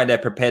think that's why they're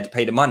prepared to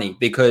pay the money,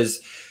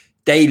 because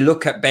they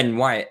look at Ben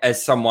White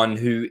as someone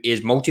who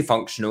is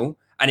multifunctional,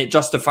 and it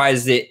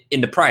justifies it in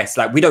the price.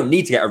 Like, we don't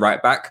need to get a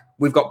right back.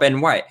 We've got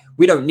Ben White.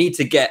 We don't need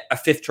to get a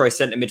 5th choice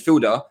centre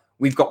midfielder.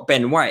 We've got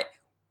Ben White.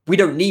 We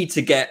don't need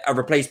to get a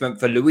replacement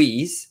for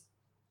Luiz.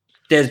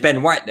 There's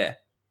Ben White there.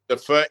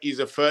 He's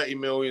a 30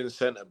 million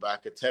centre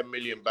back, a 10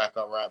 million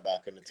backup right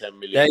back, and a 10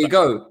 million. There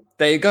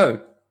you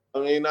go. I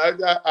mean,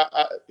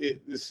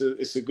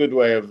 it's a good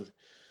way of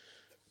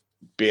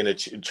being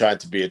trying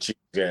to be a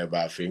cheapskate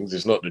about things.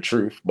 It's not the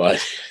truth,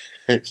 but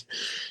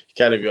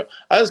kind of.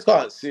 I just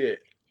can't see it.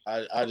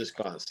 I just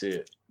can't see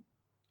it.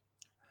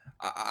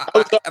 I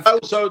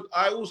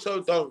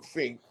also don't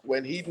think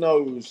when he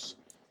knows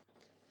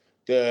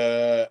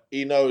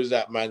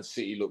that Man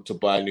City look to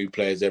buy new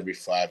players every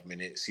 5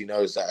 minutes. He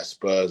knows that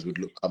Spurs would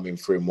look coming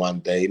for him one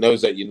day. He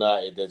knows that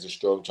United, there's a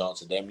strong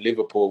chance of them.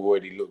 Liverpool have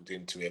already looked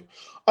into him.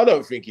 I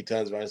don't think he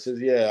turns around and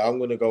says, "Yeah, I'm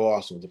going to go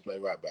Arsenal to play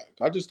right back."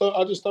 I just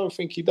don't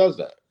think he does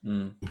that.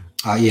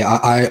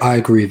 I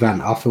agree with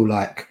Van. I feel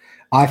like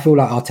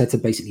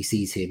Arteta basically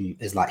sees him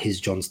as like his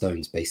John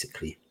Stones.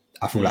 Basically,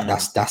 I feel like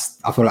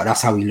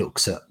that's how he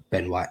looks at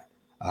Ben White.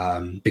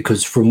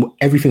 Because from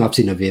everything I've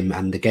seen of him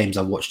and the games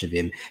I've watched of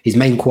him, his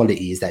main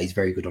quality is that he's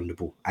very good on the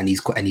ball and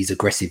he's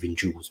aggressive in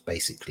duels,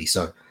 basically.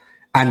 So,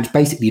 and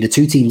basically the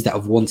 2 teams that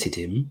have wanted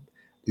him,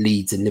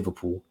 Leeds and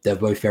Liverpool, they're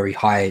both very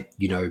high,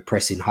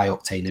 pressing, high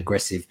octane,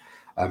 aggressive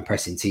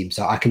pressing teams.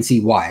 So I can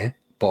see why,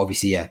 but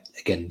obviously, yeah,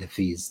 again, the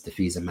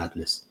fees are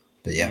madness.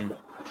 But yeah,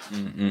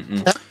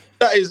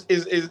 that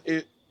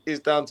is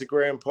down to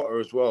Graham Potter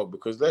as well,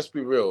 because let's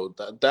be real,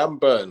 that Dan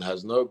Burn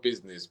has no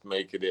business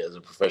making it as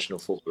a professional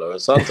footballer.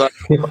 And sometimes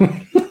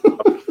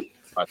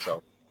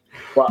myself,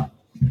 but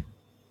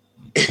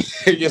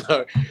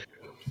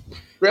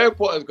Graham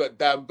Potter's got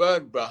Dan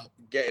Burn, bro,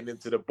 getting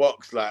into the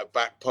box like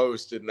back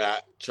post and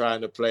that, trying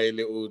to play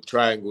little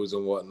triangles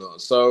and whatnot.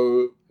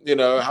 So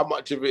how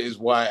much of it is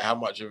White, how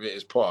much of it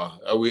is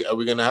Potter? Are we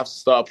going to have to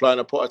start applying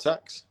a Potter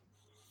tax?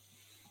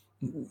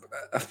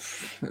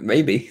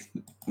 Maybe.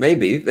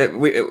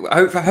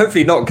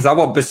 Hopefully not, because I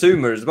want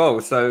Basuma as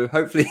well. So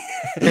hopefully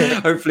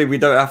we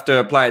don't have to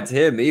apply it to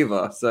him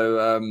either.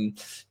 So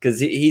because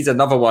he's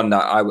another one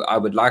that I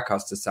would like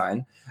us to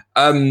sign.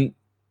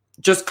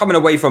 Just coming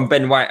away from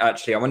Ben White,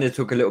 actually, I wanted to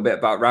talk a little bit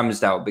about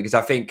Ramsdale, because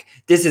I think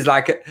this is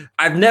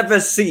I've never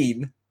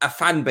seen a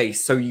fan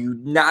base so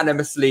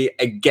unanimously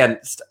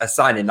against a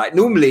signing. Like,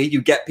 normally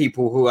you get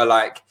people who are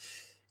like,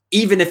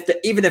 even if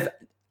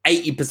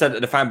 80%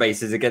 of the fan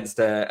base is against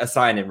a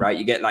signing, right?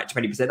 You get like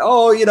 20%.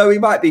 Oh, he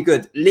might be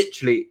good.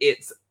 Literally,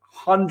 it's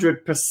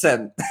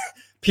 100%.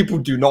 People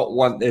do not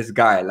want this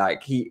guy.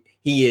 Like, he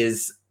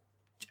is.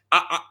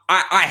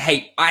 I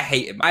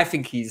hate him. I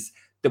think he's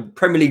the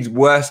Premier League's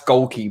worst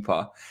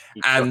goalkeeper,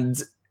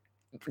 and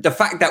the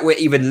fact that we're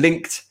even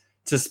linked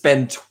to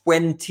spend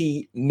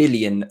 20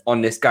 million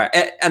on this guy,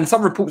 and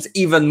some reports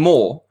even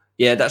more.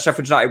 Yeah, that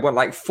Sheffield United want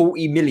like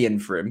 40 million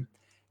for him.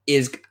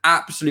 Is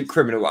absolute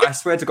criminal. I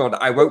swear to God,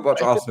 I won't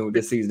watch Arsenal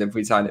this season if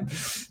we sign him.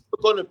 It's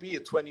going to be a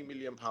 £20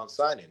 million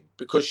signing,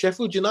 because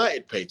Sheffield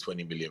United paid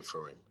 20 million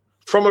for him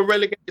from a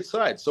relegated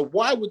side. So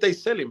why would they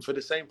sell him for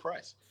the same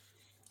price?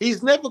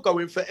 He's never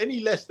going for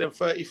any less than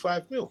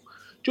 35 mil.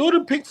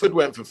 Jordan Pickford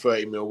went for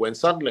 30 mil when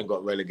Sunderland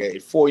got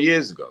relegated 4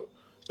 years ago.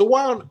 So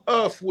why on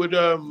earth would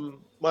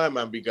my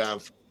man be going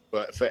for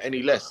for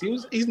any less.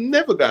 He's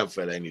never going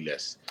for any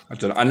less. I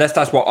don't know, unless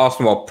that's what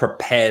Arsenal are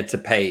prepared to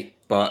pay.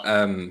 But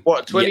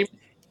what 20?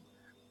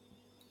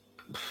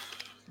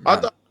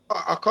 Yeah.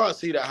 I can't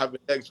see that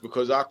having legs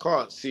because I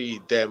can't see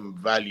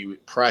them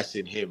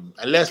pricing him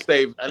unless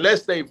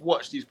they've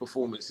watched these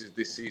performances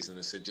this season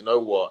and said, you know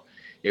what,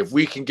 if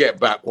we can get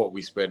back what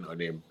we spent on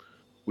him,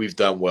 we've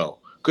done well.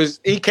 Because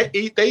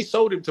they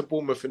sold him to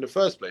Bournemouth in the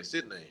first place,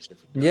 didn't they?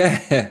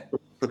 Yeah.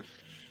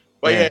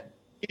 But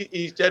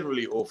he's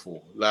generally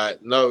awful.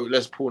 Like, no,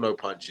 let's pull no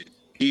punches.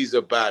 He's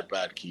a bad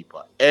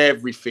keeper.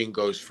 Everything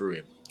goes through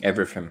him.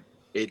 Everything.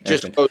 It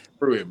just goes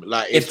through him.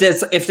 Like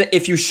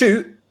if you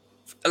shoot.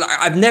 Like,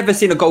 I've never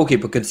seen a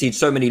goalkeeper concede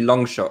so many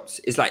long shots.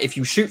 It's like if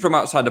you shoot from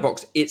outside the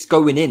box, it's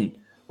going in.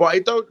 But I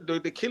don't.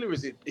 The killer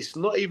is it's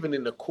not even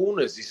in the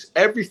corners. It's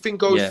everything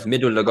goes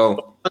middle of the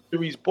goal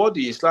under his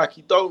body. It's like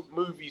he don't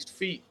move his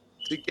feet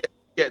to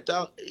get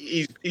down.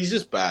 He's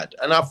just bad.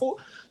 And I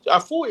thought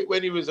it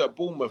when he was at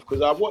Bournemouth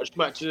because I watched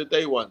Match of the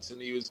Day once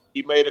and he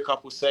made a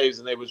couple saves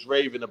and they was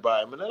raving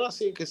about him. And then I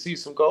seen him concede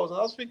some goals and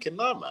I was thinking,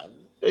 nah, man,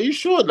 are you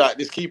sure like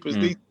this keeper's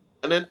decent?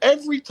 And then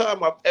every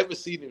time I've ever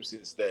seen him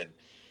since then.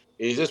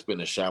 He's just been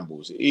a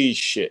shambles. He's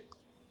shit.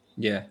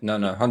 Yeah, no,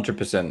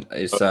 100%.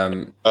 It's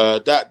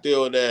that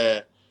deal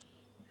there.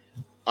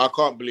 I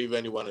can't believe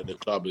anyone at the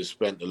club has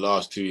spent the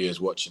last 2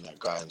 years watching that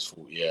guy and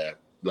thought, yeah,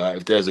 like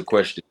if there's a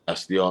question,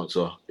 that's the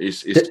answer.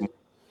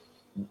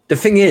 The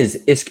thing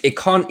is, it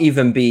can't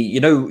even be.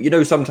 You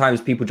know, sometimes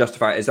people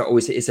justify it as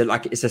always. It's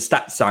a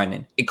stat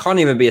signing. It can't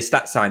even be a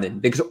stat signing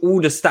because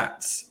all the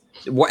stats.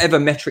 Whatever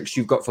metrics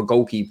you've got for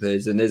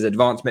goalkeepers, and there's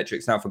advanced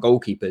metrics now for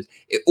goalkeepers,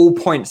 it all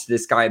points to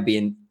this guy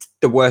being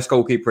the worst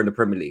goalkeeper in the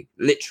Premier League,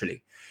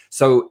 literally.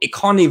 So it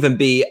can't even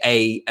be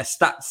a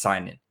stat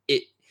signing.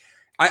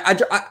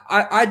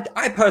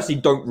 I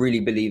personally don't really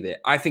believe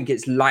it. I think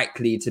it's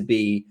likely to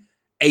be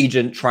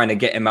agent trying to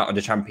get him out of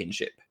the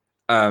Championship.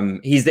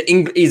 He's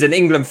an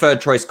England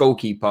third choice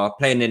goalkeeper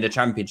playing in the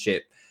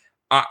Championship.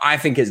 I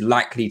think it's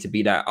likely to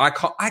be that.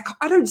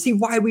 I don't see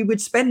why we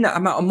would spend that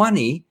amount of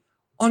money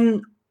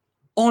on.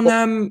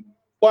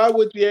 Why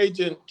would the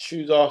agent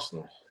choose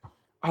Arsenal?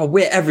 Oh,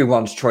 we're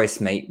everyone's choice,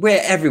 mate. We're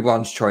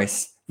everyone's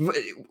choice.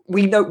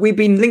 We know we've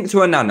been linked to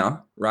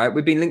Onana, right?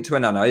 We've been linked to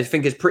Onana. I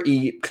think it's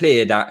pretty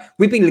clear that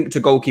we've been linked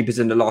to goalkeepers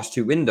in the last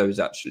two windows.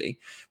 Actually,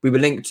 we were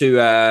linked to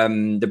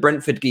the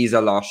Brentford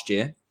geezer last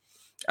year.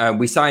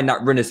 We signed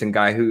that Runnison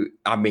guy, who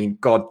I mean,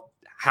 God,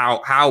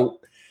 how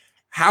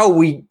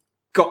we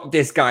got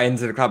this guy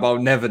into the club, I'll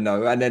never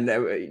know. And then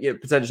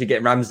potentially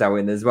getting Ramsdale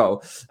in as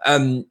well.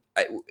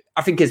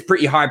 I think it's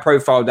pretty high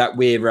profile that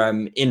we're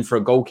in for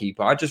a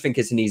goalkeeper. I just think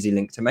it's an easy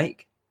link to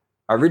make.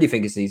 I really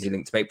think it's an easy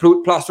link to make.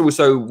 Plus,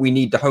 also, we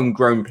need the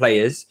homegrown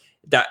players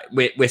that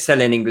we're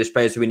selling English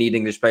players, so we need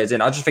English players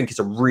in. I just think it's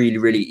a really,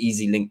 really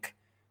easy link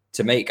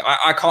to make.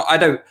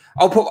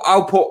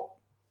 I'll put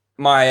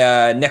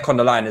my neck on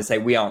the line and say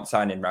we aren't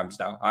signing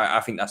Ramsdale. I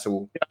think that's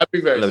all a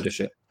load of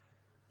shit.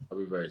 I'll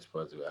be very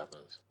surprised if it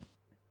happens.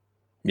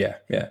 Yeah.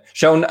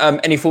 Sean,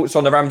 any thoughts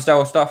on the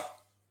Ramsdale stuff?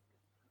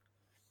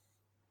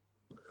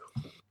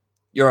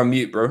 You're on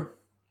mute, bro.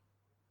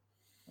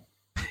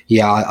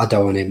 Yeah, I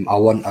don't want him. I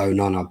want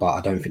Onana, but I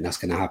don't think that's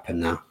going to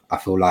happen now. I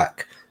feel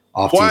like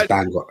after his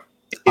ban,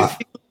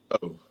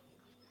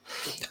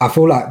 I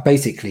feel like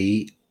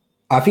basically,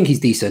 I think he's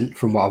decent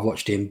from what I've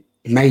watched him.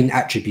 Main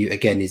attribute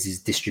again is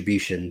his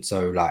distribution.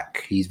 So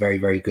like he's very,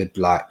 very good.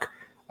 Like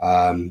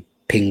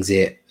pings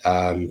it,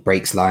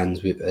 breaks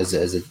lines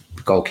as a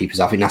goalkeeper.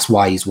 So I think that's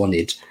why he's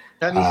wanted.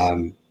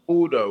 Why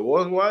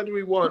do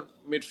we want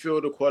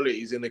midfielder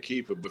qualities in a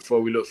keeper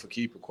before we look for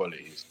keeper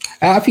qualities?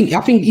 I think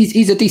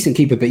he's a decent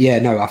keeper, but yeah,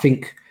 no, I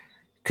think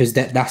because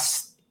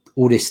that's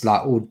all this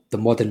like all the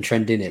modern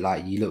trend in it.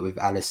 Like you look with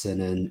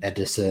Alisson and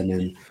Ederson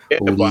and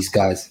all these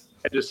guys.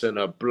 Ederson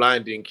are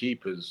blinding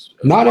keepers.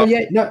 I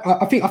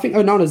think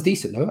Onana's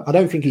decent though. I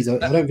don't think he's a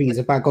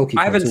bad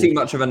goalkeeper. I haven't seen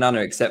much of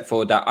Onana except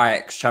for that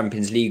Ajax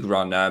Champions League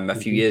run a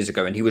few years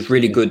ago, and he was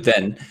really good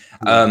then.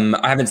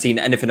 I haven't seen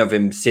anything of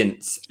him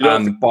since.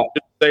 But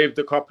saved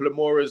a couple of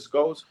Mora's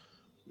goals.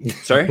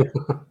 Sorry.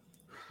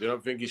 You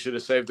don't think he should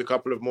have saved a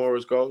couple of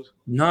Mora's goals?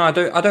 No, I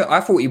don't.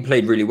 I thought he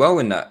played really well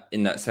in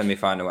that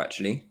semi-final.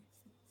 Actually,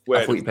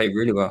 I thought he played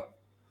really well.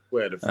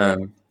 Where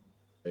the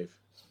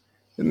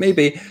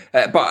maybe,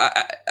 but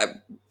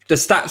the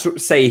stats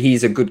say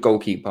he's a good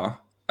goalkeeper.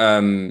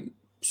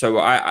 So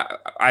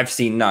I've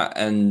seen that,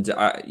 and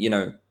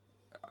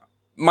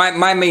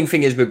my main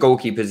thing is with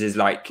goalkeepers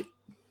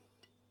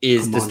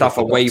is the stuff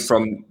away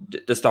from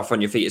the stuff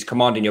on your feet, is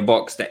commanding your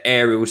box, the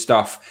aerial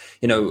stuff.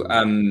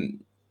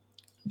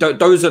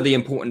 Those are the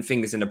important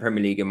things in the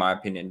Premier League, in my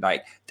opinion.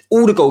 Like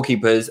all the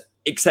goalkeepers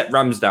except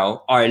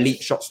Ramsdale are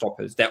elite shot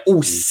stoppers. They're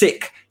all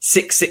sick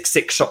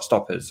shot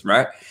stoppers,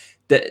 right?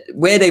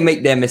 Where they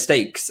make their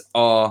mistakes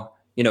are,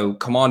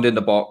 commanding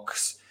the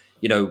box,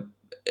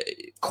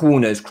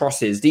 corners,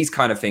 crosses, these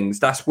kind of things.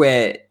 That's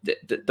where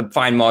the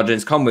fine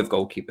margins come with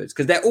goalkeepers,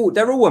 because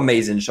they're all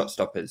amazing shot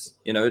stoppers.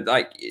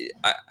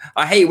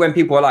 I hate when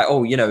people are like,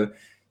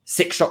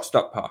 6 shot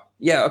stopper.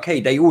 Yeah, okay,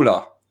 they all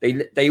are.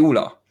 They all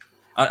are,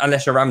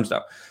 unless you're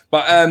Ramsdale.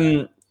 But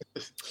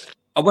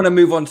I want to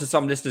move on to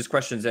some listeners'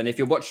 questions. And if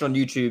you're watching on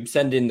YouTube,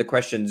 send in the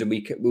questions and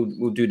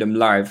we'll do them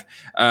live.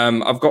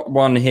 I've got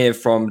one here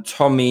from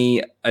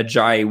Tommy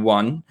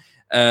Ajay1.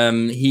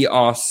 He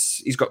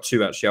asks, he's got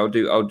two actually.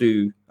 I'll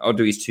do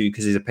his two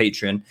because he's a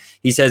Patreon.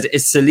 He says,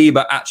 is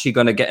Saliba actually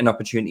going to get an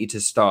opportunity to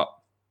start?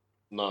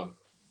 No.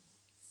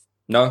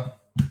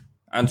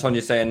 Anton,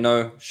 you're saying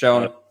no.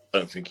 Sean? I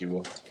don't think he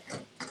will.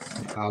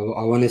 I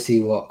want to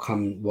see what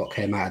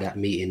came out of that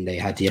meeting they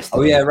had yesterday.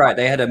 Oh yeah, right.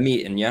 They had a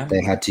meeting, yeah.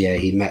 They had, yeah.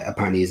 He met.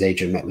 Apparently, his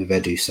agent met with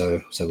Edu,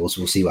 so we'll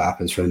see what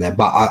happens from there.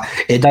 But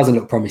it doesn't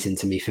look promising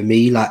to me. For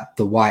me, like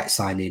the White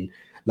signing,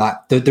 like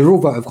the real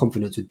vote of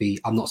confidence would be,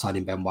 I'm not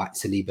signing Ben White.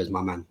 Saliba's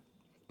my man.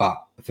 But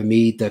for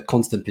me, the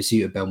constant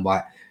pursuit of Ben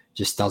White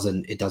just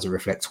doesn't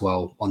reflect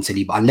well on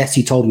Saliba. Unless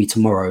he told me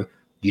tomorrow,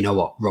 you know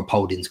what, Rob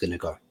Holding's going to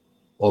go,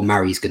 or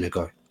Mary's going to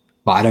go.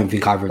 But I don't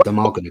think either of them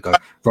are going to go.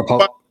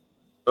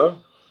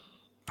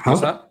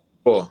 What's that?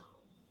 4.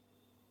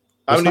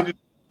 How many did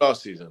we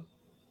last season?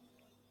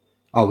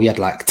 Oh, we had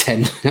like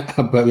 10,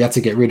 but we had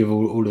to get rid of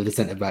all of the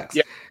centre backs.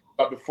 Yeah,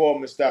 but before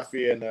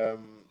Mustafi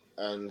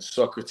and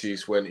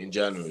Socrates went in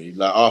January,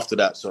 like after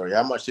that, sorry,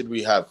 how much did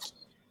we have?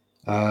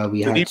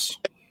 We had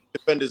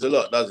defenders a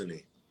lot, doesn't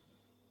he?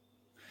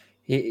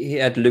 He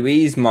had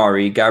Louise,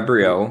 Mari,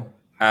 Gabriel,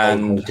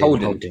 and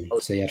Holding.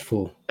 So he had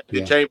 4.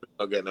 Did Chambers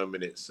not get no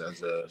minutes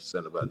as a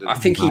centre back? I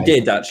think he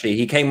did actually.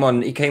 He came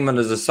on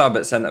as a sub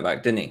at centre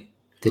back, didn't he?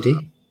 Did he?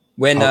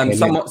 When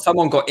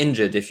someone got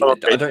injured. I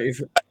don't know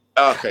if.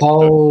 Okay.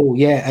 Oh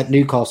yeah, at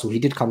Newcastle he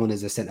did come on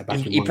as a centre back.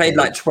 He played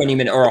like 20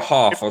 minutes or a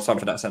half or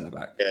something at centre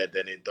back. Yeah,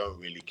 then it don't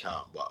really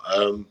count. But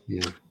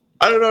yeah.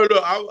 I don't know.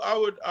 Look,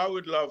 I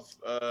would love.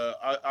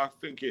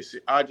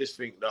 I just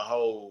think the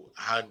whole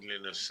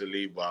handling of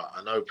Saliba.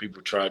 I know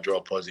people try to draw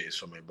positives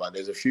from it, but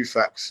there's a few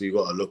facts you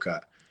got to look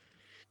at.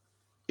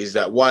 Is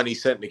that one? He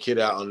sent the kid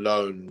out on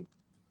loan,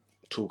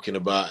 talking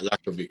about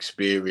lack of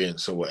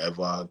experience or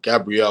whatever.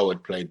 Gabriel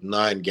had played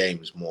 9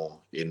 games more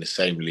in the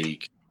same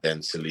league than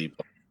Saliba.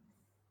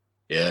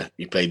 Yeah,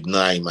 he played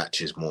 9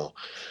 matches more,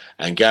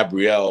 and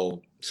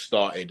Gabriel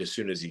started as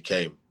soon as he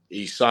came.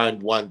 He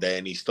signed one day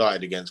and he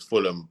started against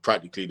Fulham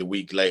practically the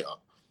week later.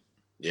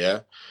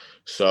 Yeah.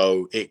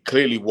 So it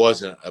clearly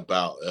wasn't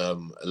about a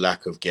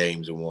lack of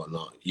games and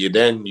whatnot. You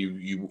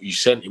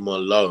sent him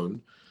on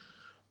loan.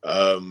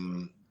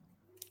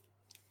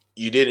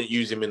 You didn't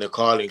use him in the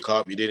Carling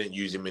Cup. You didn't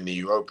use him in the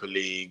Europa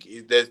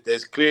League.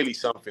 There's clearly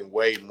something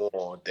way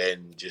more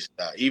than just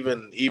that.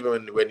 Even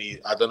when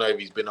I don't know if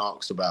he's been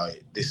asked about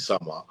it this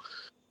summer,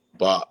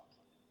 but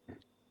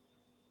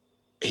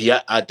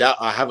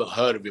I haven't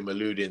heard of him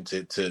alluding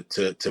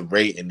to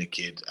rating the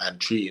kid and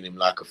treating him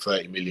like a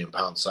 £30 million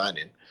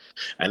signing.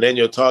 And then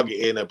you're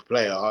targeting a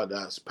player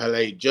that's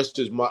played just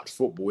as much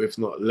football,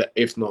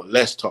 if not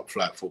less top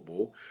flight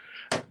football,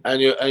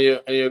 and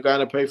you're going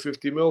to pay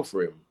 50 mil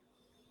for him.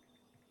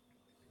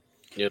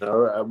 You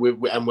know,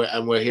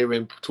 we're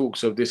hearing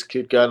talks of this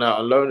kid going out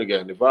on loan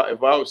again. If I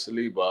was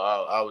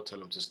Saliba, I would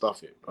tell him to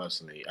stuff it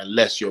personally,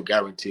 unless you're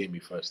guaranteeing me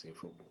first team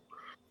football.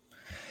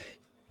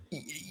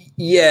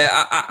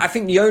 Yeah, I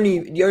think the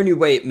only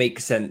way it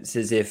makes sense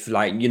is if,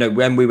 like, you know,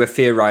 when we were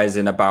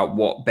theorizing about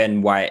what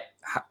Ben White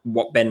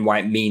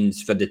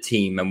means for the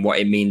team and what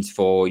it means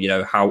for, you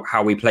know,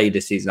 how we play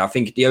this season. I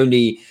think the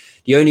only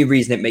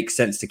reason it makes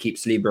sense to keep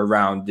Saliba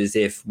around is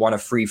if one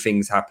of 3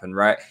 things happen,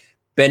 right?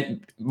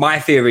 My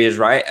theory is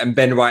right, and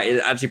Ben White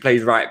actually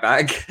plays right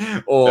back,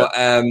 or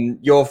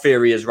your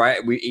theory is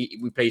right.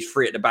 We plays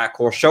 3 at the back,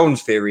 or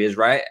Sean's theory is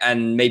right,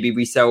 and maybe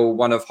we sell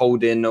one of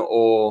Holding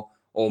or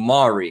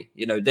Mari.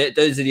 You know,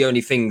 those are the only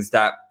things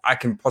that I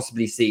can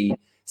possibly see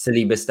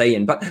Saliba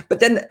staying. But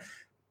then,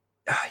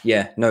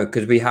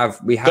 because we have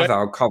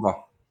our cover.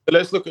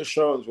 Let's look at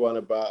Sean's one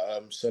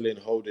about selling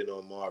Holding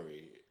or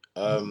Mari.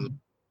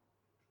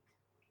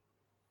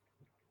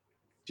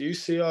 Do you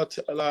see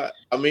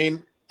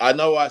I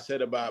know I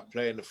said about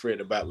playing the 3 at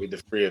the back with the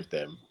 3 of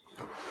them,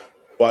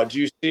 but do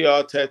you see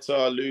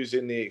Arteta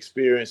losing the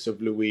experience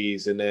of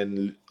Luiz and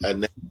then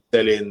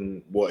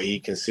selling what he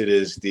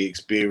considers the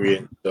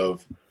experience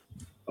of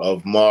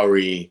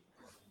Mari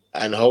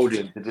and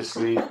Holding to just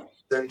leave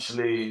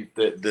essentially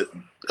the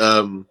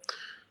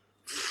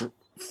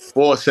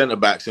 4 centre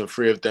backs and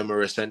 3 of them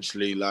are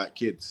essentially like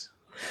kids?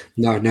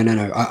 No.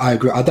 I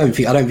agree. I don't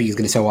think he's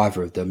going to sell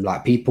either of them.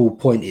 Like, people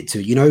pointed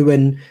to, you know,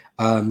 when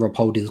Rob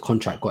Holding's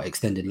contract got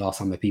extended last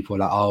summer, people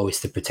were like, "Oh,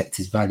 it's to protect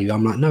his value."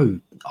 I'm like, no,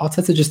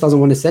 Arteta just doesn't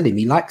want to sell him.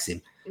 He likes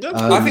him.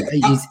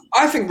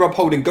 I think Rob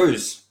Holding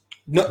goes.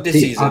 Not this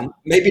season.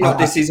 Maybe not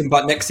this season,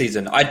 but next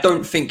season. I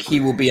don't think he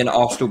will be an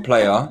Arsenal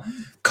player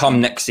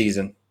come next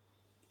season.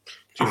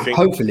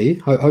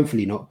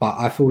 Hopefully not. But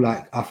I feel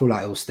like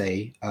he'll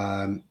stay.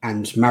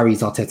 And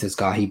Mary's Arteta's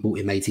guy. He bought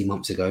him 18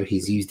 months ago.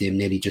 He's used him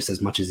nearly just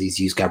as much as he's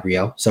used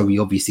Gabriel. So he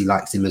obviously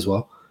likes him as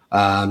well.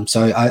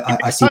 So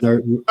I see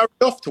no.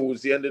 Off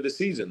towards the end of the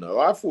season,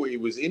 though. I thought he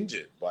was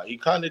injured, but he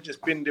kind of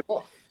just binned him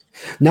off.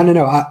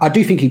 No. I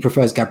do think he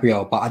prefers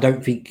Gabriel, but I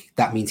don't think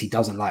that means he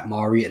doesn't like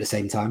Mari at the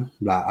same time.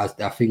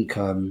 Like I think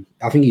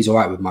he's all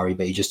right with Murray,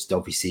 but he just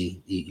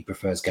obviously he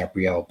prefers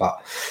Gabriel.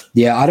 But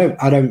yeah,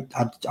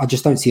 I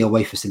just don't see a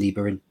way for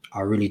Saliba in.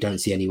 I really don't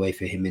see any way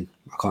for him in.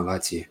 I can't lie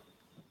to you.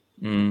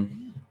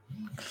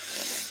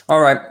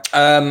 All right.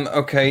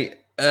 Okay.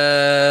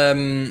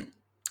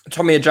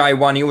 Tommy Ajayi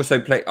one. He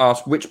also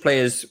asked which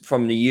players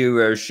from the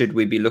Euro should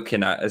we be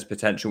looking at as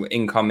potential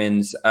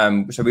incomings.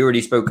 So we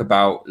already spoke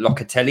about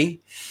Locatelli.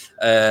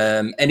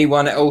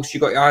 Anyone else you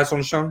got your eyes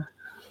on, Sean?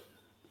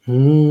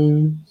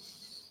 No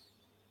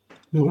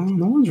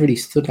one's really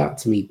stood out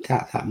to me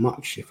that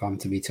much. If I'm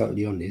to be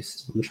totally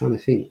honest, I'm trying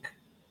to think.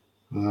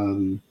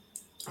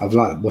 I've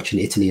liked watching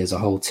Italy as a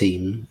whole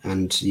team,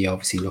 and yeah,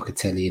 obviously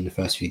Locatelli in the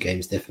first few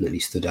games definitely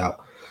stood out.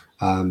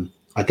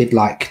 I did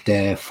like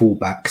their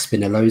fullback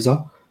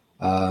Spinazzola.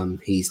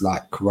 He's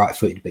like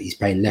right-footed, but he's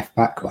playing left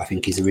back. But I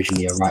think he's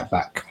originally a right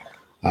back,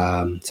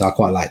 so I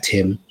quite liked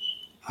him.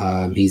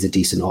 He's a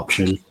decent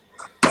option.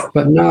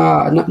 But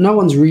no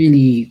one's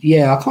really.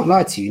 Yeah, I can't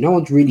lie to you. No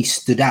one's really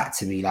stood out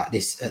to me like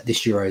this at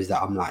this Euros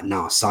that I'm like,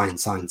 nah, sign.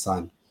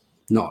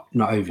 Not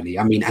overly.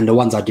 I mean, and the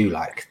ones I do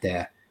like,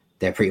 they're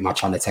pretty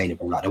much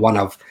unattainable. Like the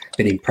player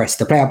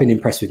I've been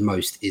impressed with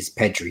most is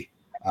Pedri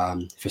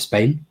for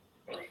Spain.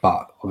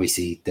 But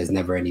obviously, there's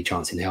never any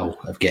chance in hell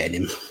of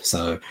getting him.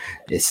 So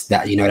it's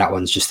that that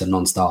one's just a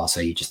non-star. So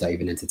you just don't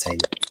even entertain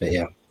it. But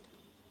yeah.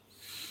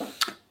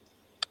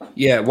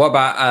 Yeah. What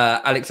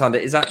about Alexander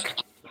Isak?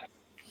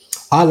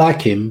 I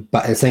like him,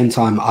 but at the same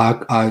time,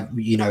 I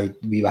we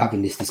were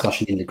having this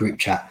discussion in the group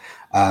chat.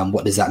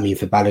 What does that mean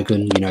for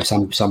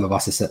Balogun? Some of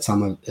us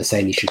are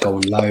saying he should go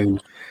on loan,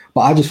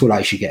 but I just feel like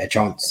he should get a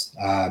chance.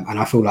 And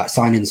I feel like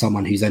signing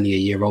someone who's only a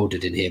year older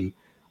than him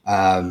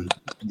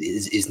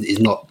is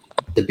not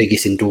the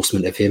biggest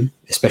endorsement of him,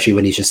 especially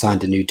when he's just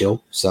signed a new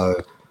deal. So,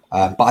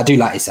 but I do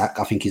like Isak.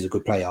 I think he's a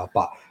good player,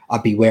 but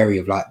I'd be wary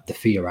of like the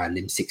fee around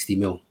him, 60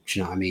 mil. Do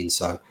you know what I mean?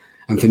 So,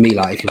 and for me,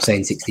 like if you're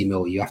saying 60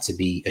 mil, you have to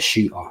be a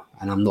shooter,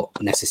 and I'm not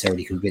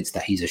necessarily convinced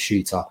that he's a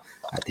shooter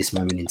at this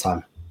moment in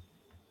time.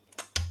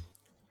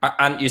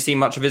 And you see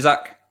much of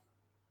Isak?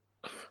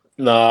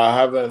 No, I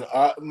haven't.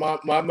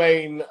 My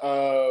main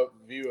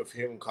view of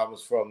him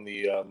comes from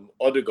the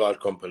Odegaard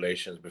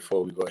compilations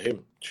before we got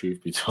him,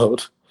 truth be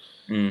told.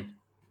 And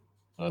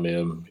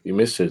he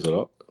misses a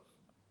lot.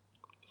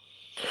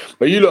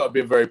 But you lot have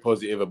been very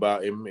positive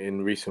about him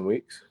in recent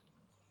weeks.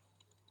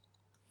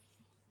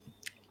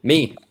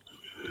 Me?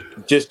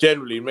 Just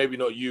generally, maybe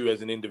not you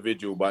as an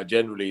individual, but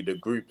generally the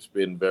group's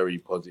been very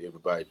positive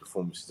about his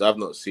performances. I've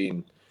not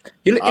seen...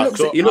 He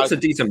looks a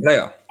decent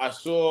player. I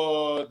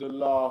saw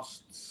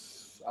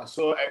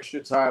extra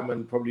time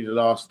and probably the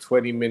last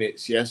 20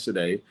 minutes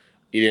yesterday.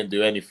 He didn't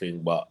do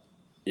anything, but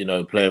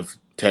playing for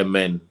 10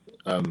 men,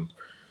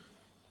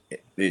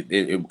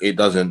 it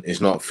doesn't.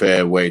 It's not a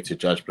fair way to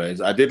judge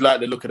players. I did like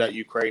the look of that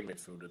Ukraine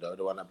midfielder though,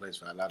 the one that plays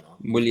for Atlanta,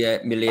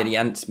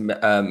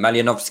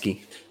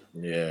 Malyanovsky.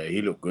 Yeah,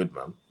 he looked good,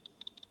 man.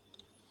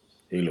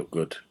 He looked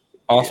good.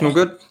 Arsenal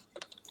good.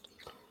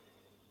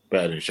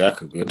 Better than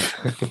Xhaka good.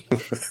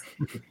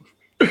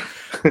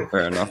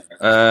 Fair enough.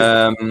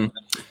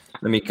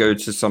 Let me go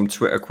to some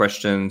Twitter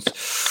questions.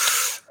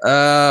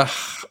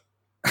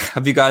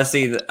 Have you guys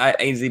seen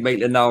Ainsley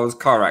Maitland-Niles'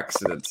 car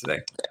accident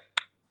today?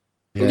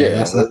 Yeah,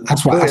 that's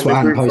what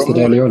Anne posted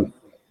earlier on.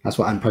 That's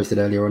what Anne posted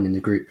earlier on in the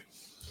group.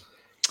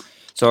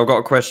 So I've got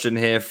a question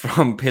here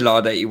from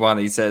Pillard81.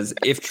 He says,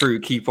 if true,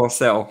 keep or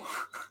sell.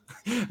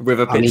 With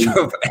a picture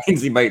of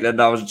Ainsley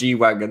Maitland-Niles'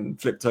 G-Wagon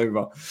flipped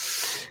over.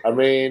 I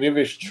mean, if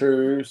it's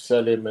true,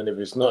 sell him, and if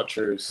it's not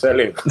true, sell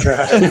him.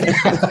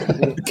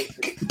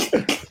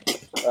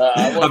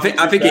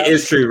 I think it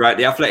is true, right?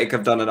 The Athletic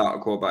have done an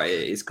article about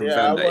it. It's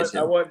confirmed.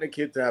 I want the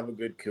kid to have a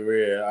good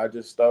career. I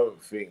just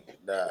don't think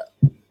that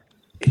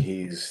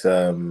he's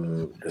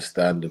the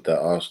standard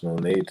that Arsenal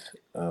need.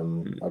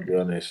 I'll be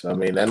honest. I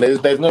mean, and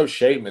there's no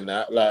shame in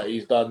that. Like,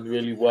 he's done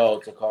really well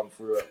to come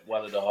through at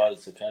one of the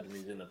hardest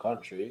academies in the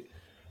country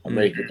and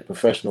make it to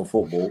professional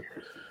football.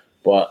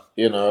 But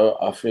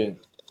I think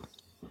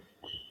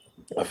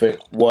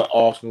what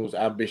Arsenal's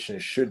ambition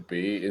should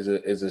be is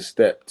a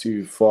step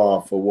too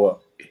far for what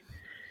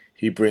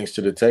he brings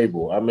to the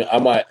table. I mean, I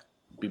might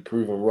be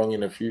proven wrong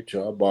in the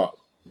future, but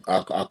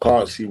I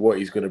can't see what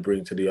he's going to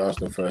bring to the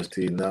Arsenal first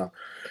team now.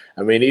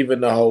 I mean,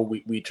 even the whole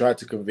we tried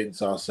to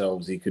convince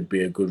ourselves he could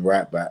be a good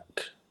right back.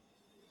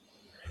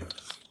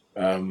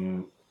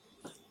 He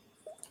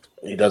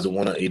doesn't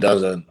want to. He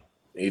doesn't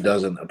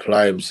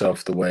apply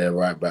himself the way a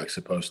right back's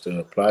supposed to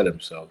apply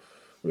themselves,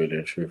 really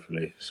and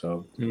truthfully.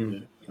 So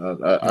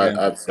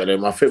I'd tell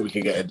him. I think we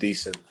can get a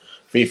decent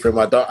fee for him.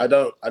 I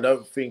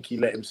don't think he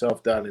let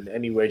himself down in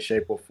any way,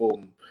 shape, or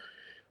form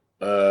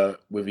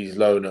with his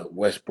loan at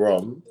West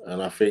Brom,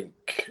 and I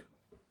think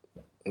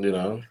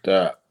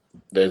that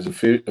there's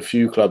a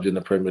few clubs in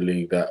the Premier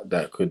League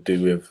that could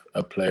do with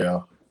a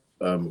player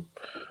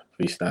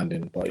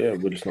freestanding. But yeah,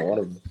 we're just not one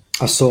of them.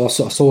 I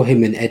saw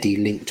him and Eddie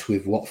linked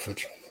with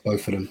Watford,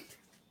 both of them.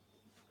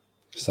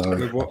 So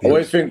I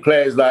always think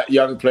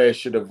young players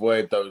should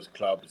avoid those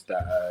clubs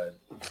that.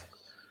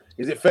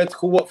 Is it fair to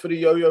call Watford a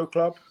yo-yo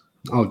club?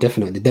 Oh,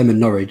 definitely. Them and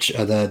Norwich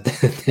are they're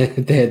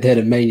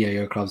the main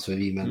yo-yo clubs for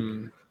me,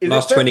 man.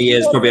 Last 20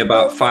 years, probably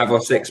about 5 or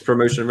 6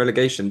 promotion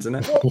relegations, isn't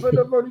it? Watford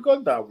have only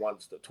gone down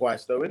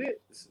twice, though, isn't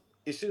it?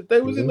 It's just,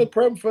 they was in the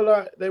Prem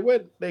for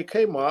they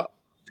came up.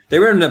 They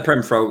were in the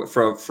Prem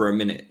for a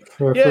minute.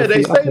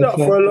 They stayed up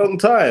for a long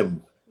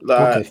time.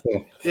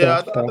 Fair.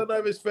 I don't know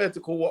if it's fair to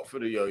call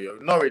Watford a yo-yo.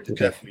 Norwich are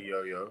definitely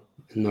yo-yo.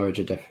 Norwich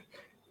are definitely.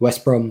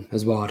 West Brom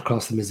as well. I'd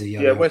class them as a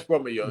yo-yo. Yeah, West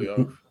Brom a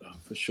yo-yo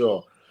for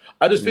sure.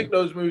 I just think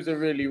those moves are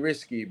really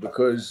risky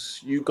because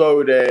you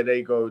go there,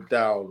 they go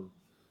down,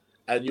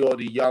 and you're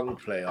the young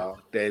player,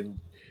 then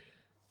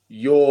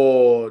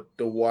you're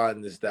the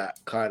ones that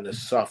kind of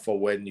suffer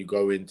when you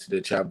go into the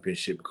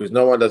Championship because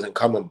no one doesn't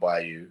come and buy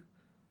you,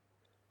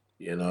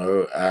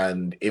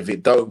 and if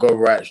it don't go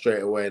right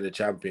straight away in the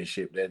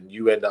Championship, then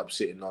you end up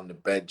sitting on the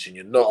bench and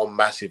you're not on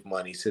massive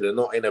money, so they're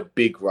not in a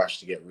big rush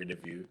to get rid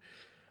of you.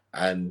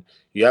 And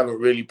you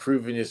haven't really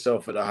proven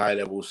yourself at a high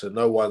level, so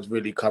no one's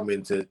really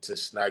coming to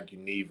snag you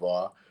neither.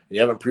 And you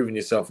haven't proven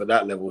yourself at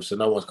that level, so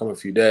no one's coming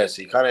for you there.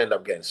 So you kind of end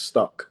up getting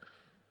stuck.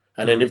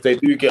 And then if they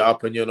do get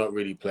up and you're not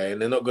really playing,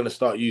 they're not going to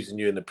start using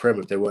you in the Prem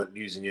if they weren't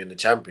using you in the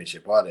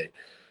Championship, are they?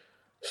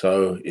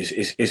 So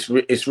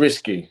it's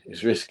risky.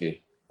 It's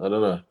risky. I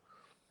don't know.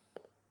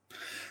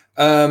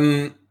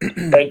 And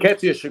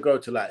Nketiah should go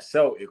to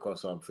Celtic or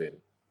something.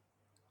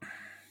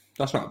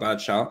 That's not a bad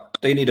shout.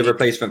 They need a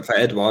replacement for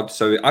Edward,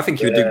 so I think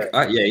he would do.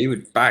 He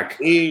would bag.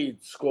 He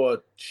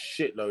scored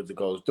shitloads of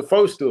goals.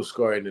 Defoe's still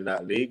scoring in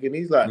that league, and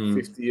he's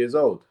 50 years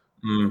old.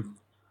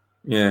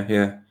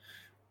 Yeah.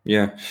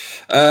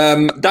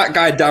 That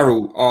guy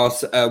Daryl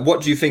asks,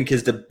 "What do you think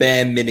is the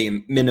bare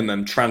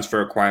minimum transfer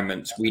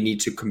requirements we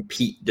need to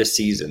compete this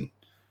season?"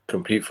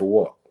 Compete for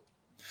what?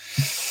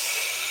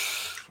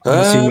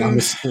 I'm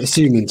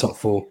assuming top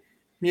 4.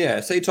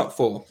 Yeah, say top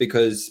 4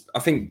 because I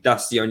think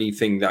that's the only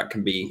thing that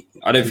can be.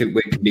 I don't think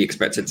we can be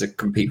expected to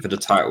compete for the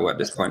title at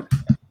this point. Do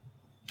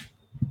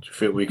you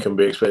think we can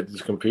be expected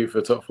to compete for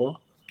top 4?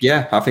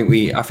 Yeah, I think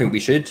we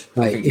should.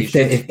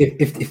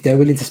 If they're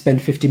willing to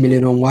spend 50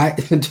 million on White,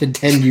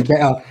 then you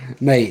better,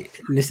 mate.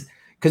 Listen,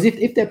 because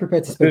if they're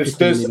prepared to spend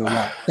 50 million on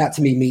White, that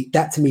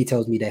to me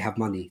tells me they have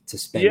money to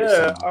spend.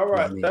 Yeah, all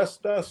right, that's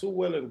all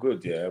well and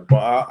good, yeah.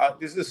 But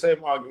this is the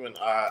same argument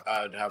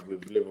I'd have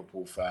with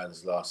Liverpool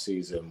fans last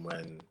season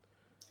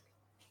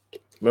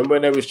remember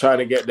when they was trying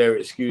to get their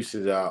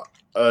excuses out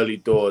early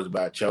doors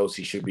about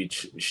Chelsea should be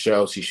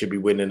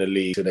winning the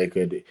league so they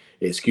could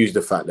excuse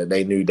the fact that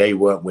they knew they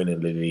weren't winning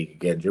the league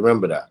again. Do you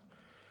remember that?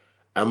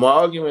 And my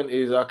argument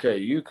is, okay,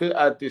 you could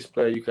add this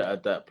player, you could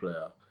add that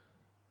player.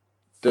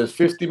 Does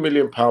 £50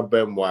 million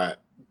Ben White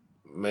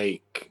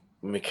make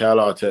Mikel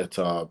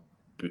Arteta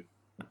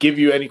give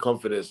you any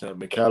confidence that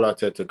Mikel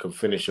Arteta can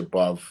finish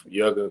above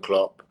Jurgen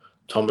Klopp,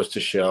 Thomas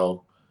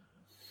Tuchel,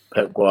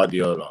 Pep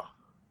Guardiola?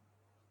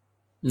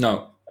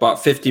 No, but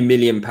 £50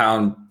 million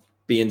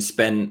being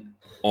spent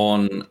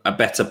on a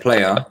better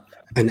player.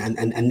 And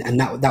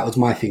that was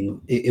my thing.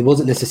 It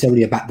wasn't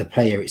necessarily about the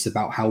player; it's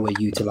about how we're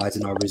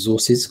utilizing our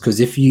resources.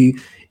 Because if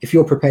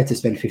you're prepared to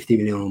spend 50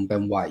 million on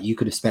Ben White, you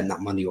could have spent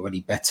that money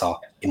already better,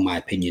 in my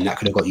opinion. That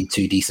could have got you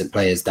 2 decent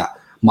players that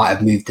might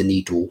have moved the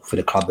needle for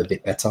the club a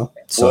bit better.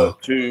 So,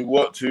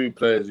 what two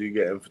players are you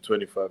getting for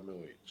 25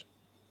 mil each?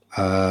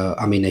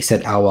 I mean, they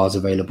said Aouar's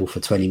available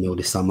for 20 mil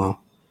this summer.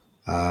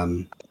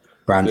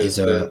 Brandt is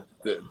a.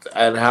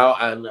 And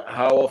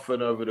how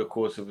often over the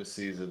course of a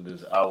season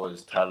does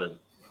Aouar's talent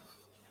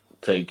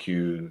take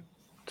you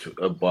to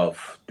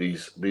above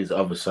these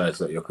other sides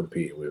that you're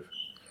competing with?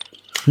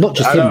 Not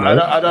just him.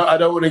 I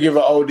don't want to give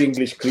an old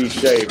English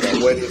cliche,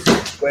 but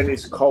when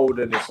it's cold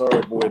and it's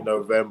horrible in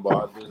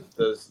November,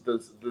 does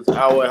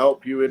Aouar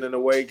help you in an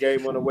away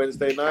game on a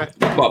Wednesday night?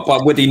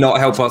 But would he not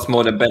help us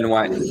more than Ben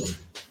White?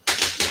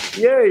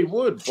 Yeah, he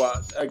would.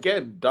 But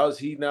again, does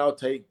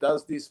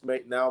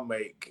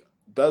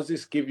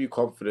this give you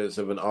confidence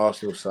of an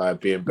Arsenal side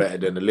being better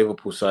than the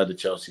Liverpool side, the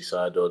Chelsea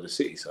side, or the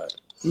City side?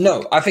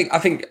 No, I think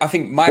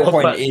my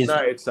point is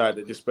United side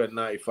that just spent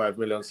 95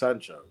 million on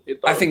Sancho.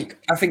 I think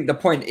the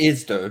point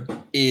is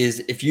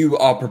if you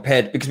are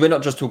prepared, because we're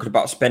not just talking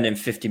about spending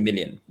 50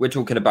 million. We're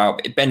talking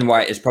about Ben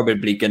White is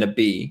probably going to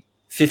be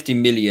 50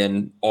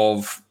 million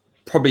of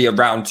probably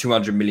around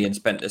 200 million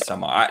spent this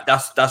summer.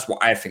 That's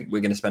what I think.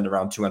 We're going to spend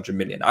around 200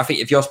 million. I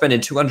think if you're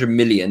spending 200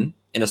 million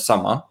in a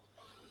summer,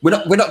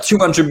 we're not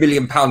 200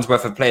 million pounds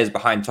worth of players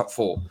behind top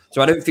 4.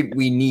 So I don't think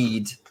we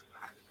need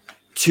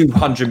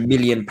 200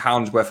 million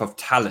pounds worth of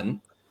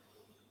talent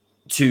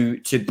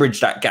to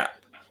bridge that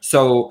gap.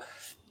 So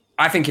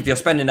I think if you're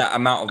spending that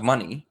amount of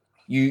money,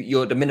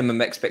 you're the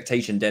minimum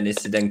expectation then is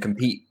to then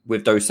compete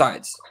with those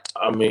sides.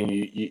 I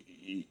mean,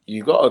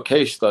 you got a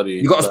case study.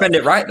 You got to spend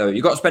it right, though.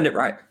 You got to spend it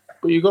right.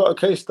 But you got a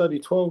case study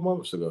 12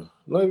 months ago.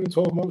 Not even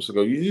 12 months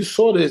ago. You just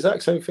saw the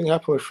exact same thing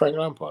happen with Frank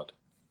Lampard.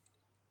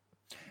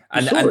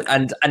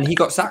 And he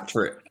got sacked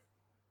for it.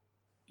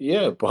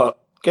 Yeah, but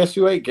guess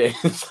who ain't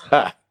getting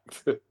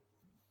sacked?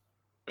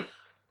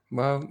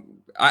 Well,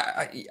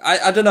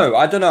 I don't know.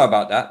 I don't know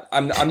about that.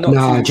 I'm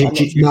not. Do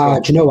too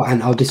sure. you know what?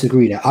 And I'll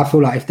disagree there. I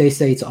feel like if they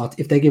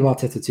give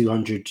Arteta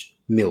 200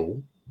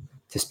 mil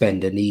to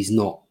spend and he's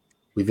not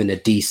within a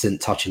decent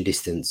touching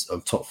distance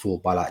of top four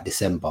by like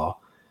December,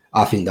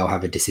 I think they'll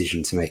have a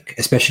decision to make,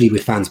 especially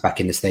with fans back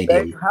in the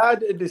stadium. They've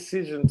had a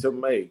decision to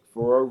make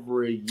for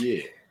over a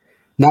year.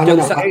 No.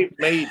 They've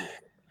made it.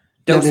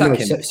 They'll sack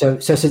him. So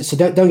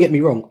don't get me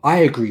wrong. I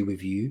agree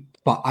with you,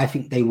 but I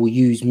think they will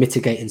use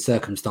mitigating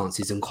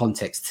circumstances and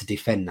context to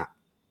defend that.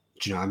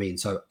 Do you know what I mean?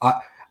 So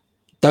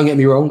don't get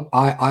me wrong.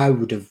 I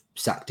would have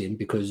sacked him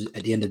because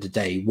at the end of the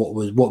day, what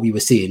we were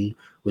seeing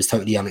was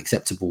totally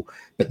unacceptable.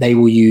 But they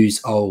will use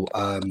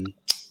COVID.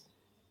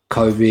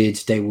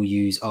 They will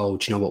use do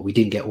you know what? We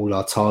didn't get all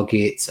our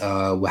targets.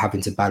 We're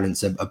having to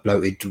balance a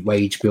bloated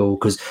wage bill,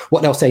 because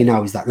what they'll say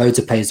now is that loads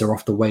of players are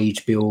off the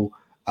wage bill.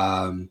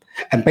 And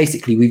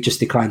basically we've just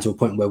declined to a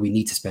point where we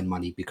need to spend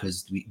money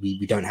because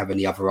we don't have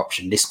any other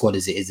option. This squad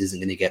as it is isn't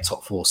going to get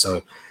top four.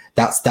 So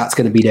that's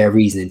going to be their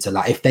reasoning to,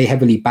 like, if they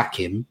heavily back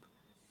him,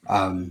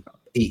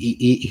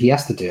 he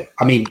has to do it.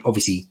 I mean,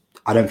 obviously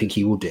I don't think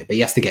he will do it, but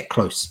he has to get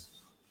close.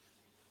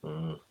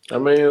 I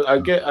mean, I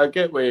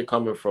get where you're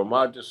coming from.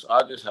 I just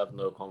have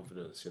no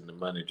confidence in the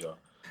manager.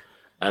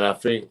 And I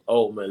think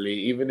ultimately,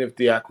 even if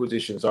the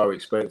acquisitions are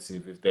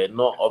expensive, if they're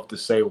not of the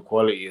same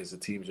quality as the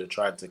teams you're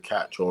trying to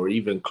catch or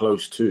even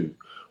close to,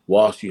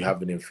 whilst you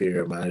have an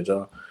inferior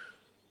manager,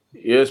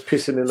 you're just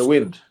pissing in the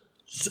wind.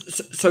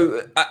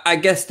 So I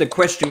guess the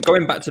question,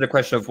 going back to the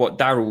question of what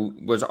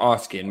Daryl was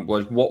asking,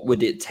 was what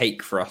would it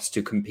take for us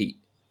to compete?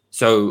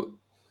 So,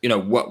 you know,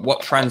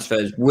 what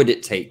transfers would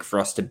it take for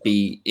us to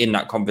be in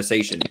that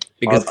conversation?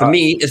 Because for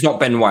me, it's not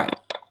Ben White.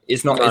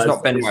 It's not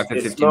Ben White for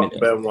 50 million.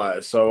 It's not Ben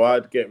White. So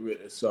I'd get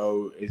rid.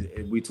 So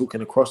are we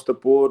talking across the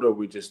board, or are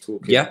we just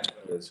talking? Yeah.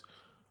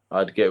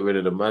 I'd get rid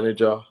of the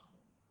manager.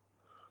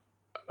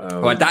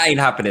 Well, that ain't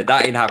happening.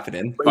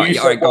 But all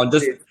said right, go on. I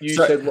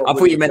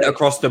thought you meant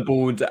across the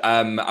board.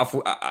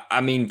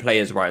 I mean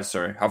players wise.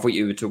 Sorry, I thought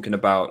you were talking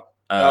about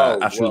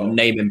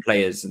naming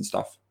players and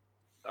stuff.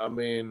 I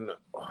mean,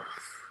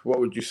 what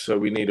would you say?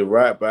 We need a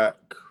right back.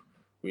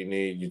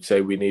 You'd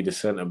say we need a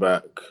centre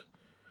back.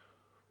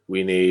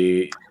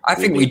 I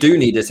think we do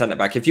need a centre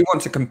back. If you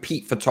want to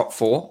compete for top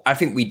four, I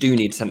think we do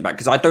need a centre back,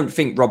 because I don't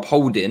think Rob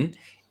Holding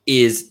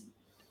is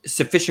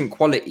sufficient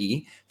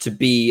quality to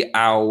be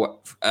our.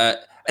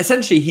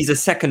 Essentially, he's a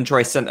second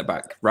choice centre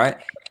back, right?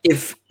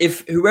 If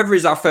whoever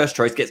is our first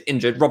choice gets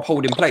injured, Rob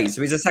Holding plays,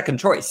 so he's a second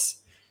choice.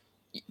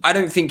 I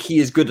don't think he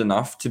is good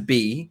enough to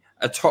be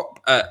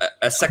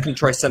a second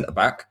choice centre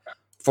back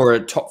for a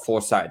top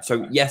four side.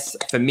 So yes,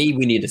 for me,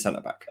 we need a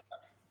centre back.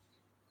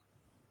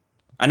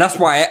 And that's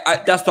why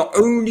that's the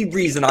only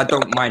reason I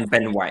don't mind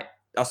Ben White.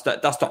 That's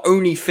the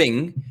only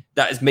thing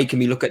that is making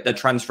me look at the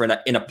transfer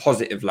in a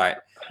positive light.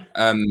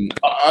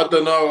 I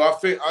don't know. I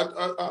think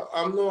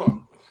I'm not.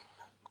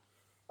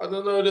 I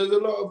don't know. There's a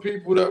lot of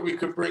people that we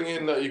could bring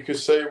in that you could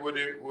say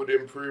would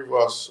improve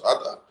us.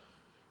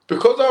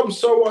 Because I'm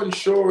so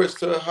unsure as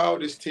to how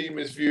this team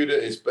is viewed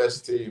at its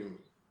best team,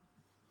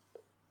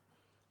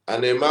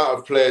 and the amount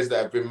of players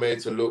that have been made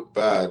to look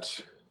bad.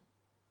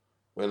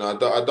 When I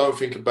don't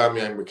think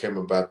Aubameyang became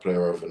a bad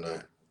player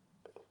overnight.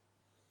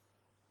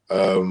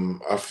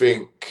 I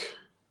think,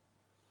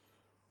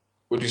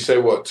 would you say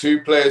what?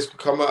 2 players could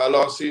come out of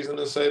last season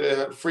and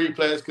say 3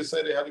 players could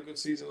say they had a good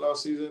season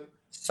last season?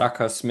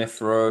 Saka,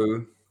 Smith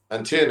Rowe,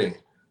 and Tierney.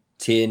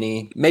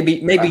 Maybe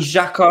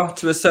Xhaka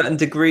to a certain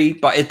degree,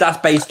 but that's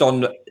based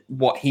on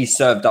what he's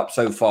served up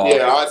so far.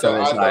 Yeah,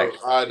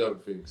 I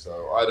don't think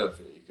so. I don't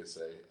think you could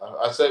say.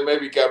 I say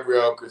maybe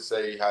Gabriel could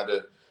say he had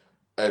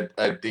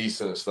a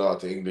decent start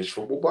to English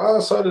football, but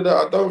outside of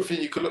that, I don't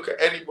think you could look at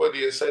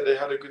anybody and say they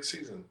had a good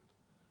season.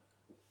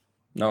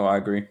 No, I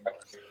agree.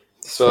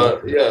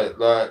 So yeah,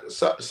 like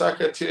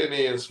Saka,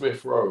 Tierney, and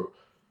Smith Rowe,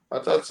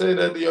 I'd say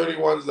they're the only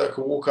ones that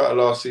could walk out of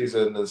last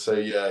season and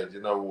say, yeah,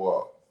 you know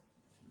what,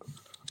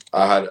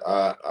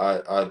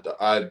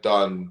 I'd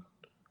done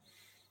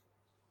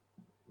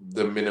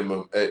the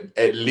minimum,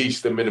 at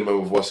least the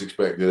minimum of what's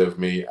expected of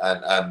me,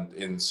 and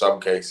in some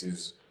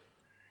cases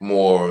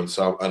more, and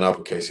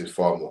other cases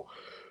far more.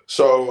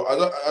 So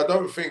I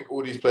don't think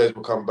all these players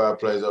become bad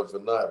players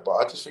overnight, but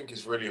I just think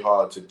it's really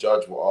hard to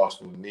judge what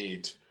Arsenal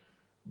need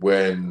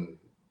when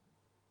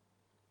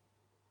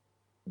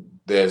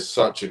there's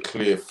such a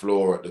clear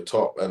flaw at the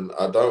top, and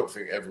I don't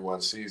think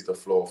everyone sees the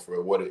flaw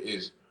for what it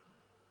is,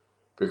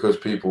 because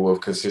people have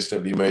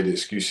consistently made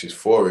excuses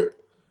for it.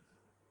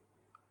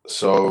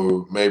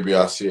 So maybe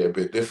I see it a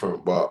bit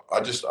different, but I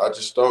just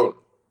don't.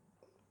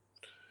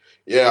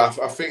 Yeah,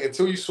 I think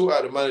until you sort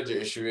out the manager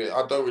issue,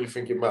 I don't really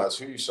think it matters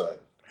who you sign.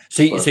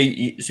 So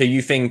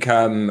you think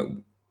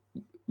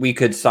we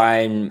could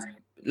sign?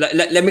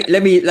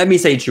 Let me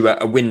say to you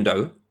a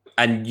window,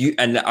 and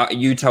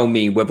you tell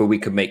me whether we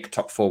could make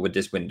top 4 with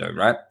this window,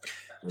 right?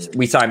 Mm.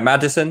 We sign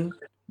Maddison,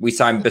 we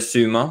sign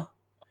Basuma,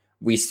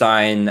 we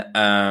sign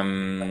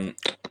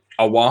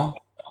Awa,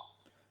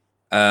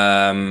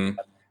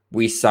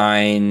 we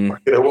sign.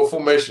 Yeah, what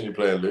formation you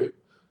playing, Luke?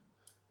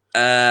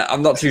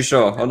 I'm not too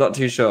sure.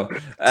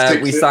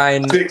 We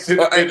signed. Six in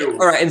the middle.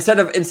 All right. Instead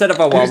of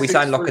Awar, we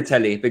signed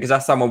Locatelli because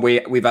that's someone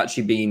we've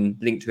actually been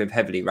linked with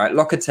heavily, right?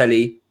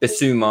 Locatelli,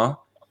 Bissouma.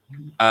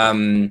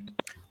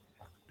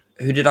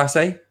 Who did I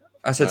say?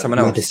 I said someone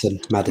else.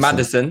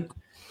 Maddison,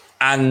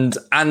 and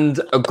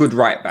a good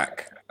right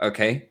back.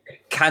 Okay,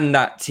 can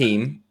that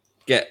team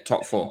get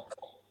top 4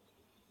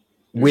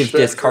 with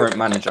this current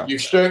manager? You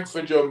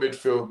strengthened your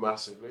midfield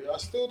massively. I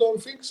still don't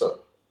think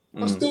so.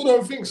 I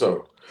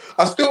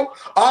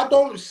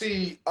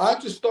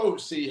just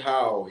don't see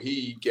how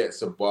he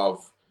gets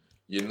above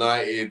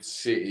United,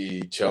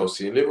 City,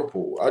 Chelsea, and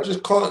Liverpool. I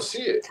just can't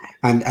see it.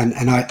 And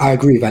I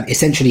agree with that.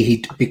 Essentially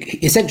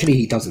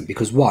he doesn't,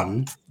 because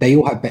one, they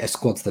all have better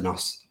squads than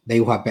us. They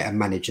all have better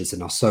managers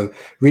than us. So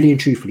really and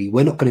truthfully,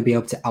 we're not going to be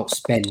able to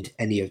outspend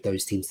any of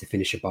those teams to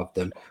finish above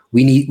them.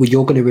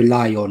 You're going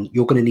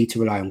to need to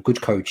rely on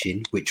good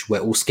coaching, which we're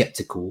all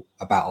skeptical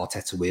about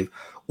Arteta with,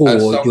 or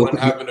someone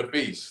having a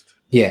beast.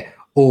 Yeah.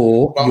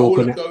 Or but all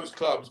of those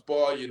clubs,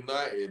 bar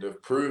United,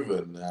 have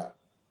proven that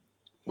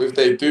if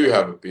they do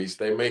have a beast,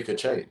 they make a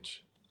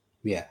change.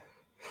 Yeah.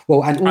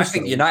 Well, and also, I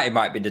think United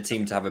might be the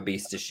team to have a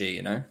beast this year,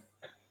 you know?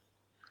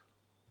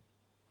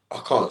 I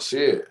can't see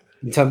it.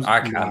 In terms, I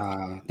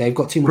can. They've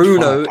got too much.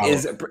 Bruno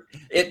is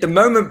at the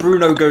moment.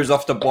 Bruno goes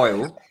off the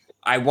boil.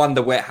 I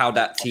wonder how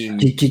that team.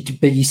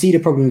 But you see the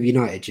problem with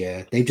United,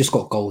 yeah. They've just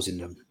got goals in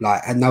them.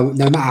 Like, and no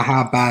matter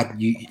how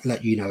bad you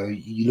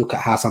look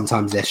at how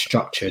sometimes they're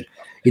structured.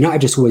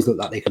 United just always look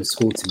like they can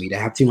score to me. They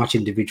have too much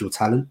individual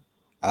talent,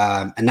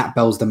 and that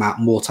bails them out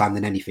more time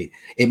than anything.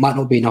 It might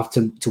not be enough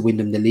to win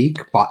them the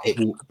league, but it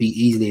will be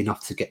easily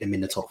enough to get them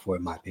in the top 4,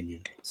 in my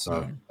opinion.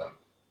 So.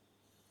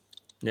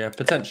 Yeah,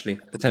 potentially.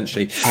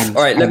 All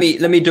right, let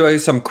me do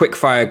some quick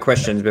fire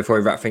questions before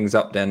we wrap things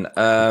up. Then,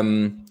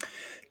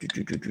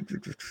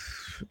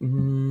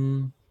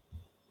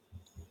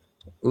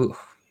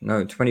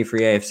 no,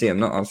 23 AFC. I'm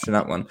not answering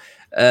that one.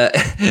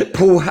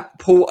 Paul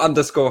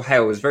 _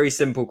 Hales. Very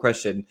simple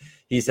question.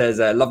 He says,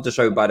 "Love the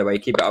show, by the way.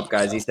 Keep it up,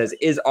 guys." He says,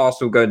 "Is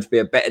Arsenal going to be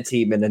a better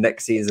team in the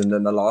next season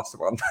than the last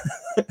one?"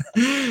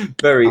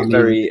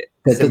 Very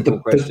simple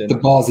question. The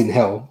bar's in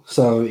hell,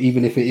 so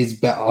even if it is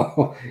better,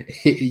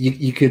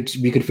 we could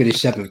finish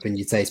 7th, and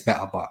you'd say it's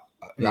better. But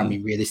I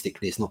mean,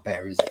 realistically, it's not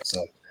better, is it?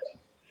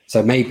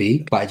 So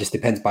maybe, but it just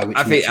depends by which.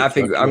 I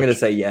think I'm going to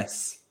say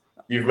yes.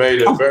 You've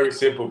made a very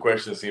simple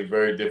question seem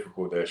very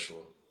difficult there,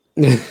 Sean.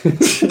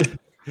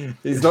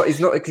 He's not.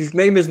 His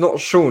name is not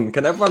Sean.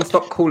 Can everyone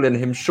stop calling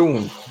him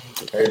Sean?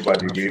 Hey,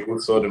 buddy, we all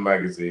saw the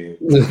magazine.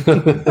 This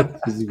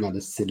is kind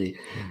of silly.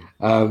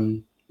 I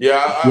mean,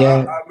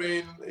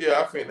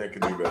 I think they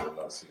could do better than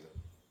last season.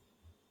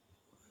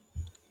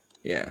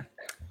 Yeah.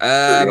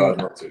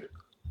 Not to.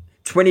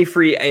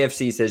 23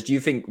 AFC says, "Do you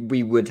think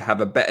we would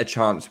have a better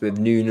chance with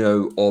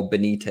Nuno or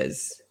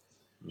Benitez?"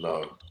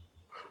 No.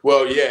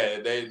 Well, yeah,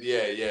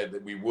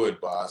 we would,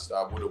 but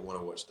I wouldn't want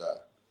to watch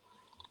that.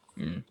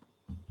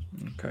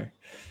 Okay.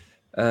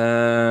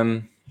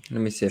 Let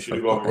me see if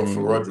I've got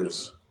for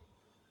Rodgers.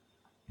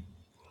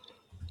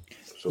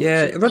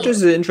 Rodgers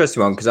is an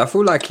interesting one because I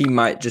feel like he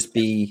might just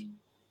be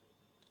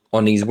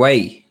on his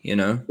way, you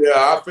know.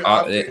 Yeah,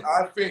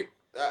 I think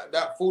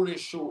that falling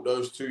short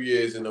those 2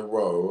 years in a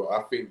row,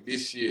 I think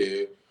this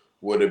year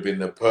would have been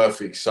the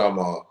perfect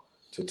summer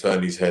to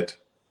turn his head,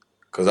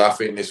 because I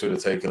think this would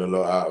have taken a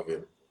lot out of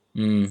him.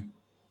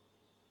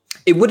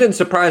 It wouldn't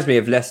surprise me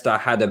if Leicester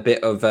had a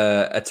bit of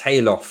a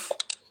tail off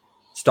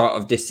start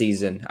of this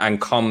season,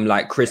 and come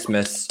like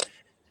Christmas,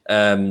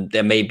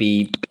 they may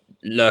be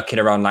lurking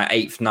around like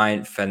 8th,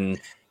 9th, and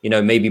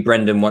maybe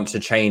Brendan wants to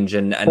change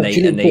and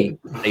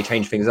they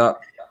change things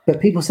up. But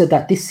people said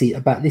that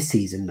about this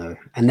season though,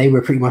 and they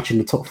were pretty much in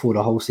the top 4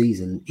 the whole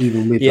season,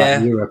 even with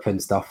like Europe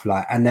and stuff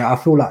like. And I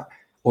feel like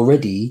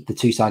already the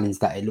 2 signings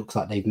that it looks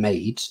like they've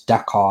made,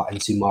 Dakar and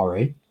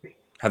Soumare.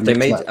 Have they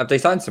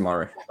signed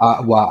Soumare?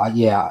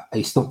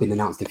 It's not been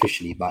announced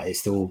officially, but it's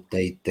still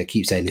they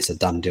keep saying it's a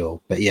done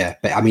deal. But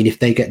I mean, if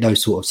they get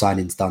those sort of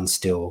signings done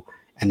still,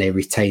 and they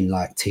retain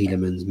like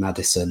Tielemans,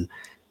 Maddison,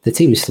 the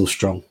team is still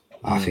strong.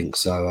 I think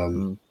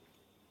so.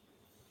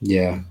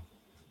 Yeah.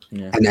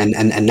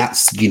 And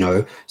that's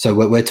so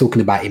we're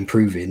talking about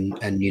improving,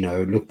 and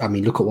look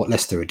at what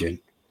Leicester are doing.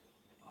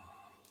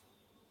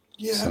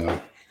 Yeah.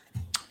 So.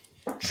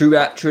 True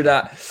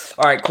that.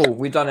 All right, cool.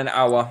 We've done an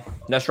hour.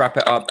 Let's wrap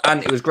it up.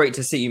 And it was great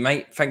to see you,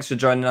 mate. Thanks for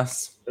joining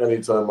us.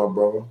 Anytime, my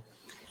brother.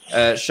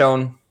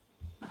 Sean,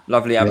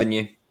 lovely having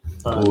you.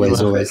 Always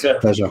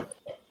pleasure.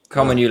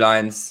 Come on, you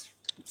Lions.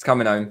 It's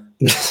coming home.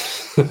 Take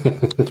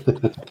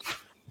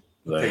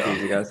it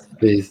easy, guys.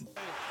 Peace. To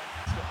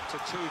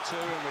 2-2,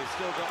 and we've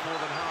still got more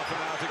than half an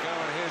hour to go.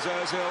 And here's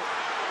Ozil.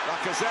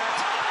 Lacazette.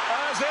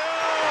 Ozil!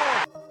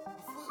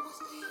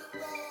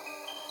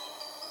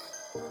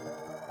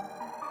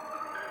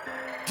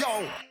 Yo,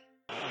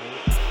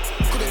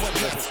 could it went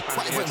left,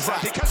 but it went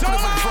right. Could it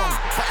went wrong,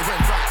 but it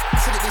went right.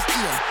 Said it was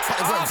Ian, but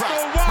it went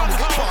right. Man, we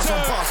got bars on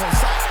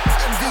site.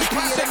 MVP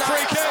in the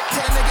night.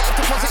 Turn negative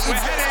to positive.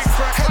 We're heading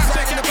for a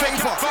classic FA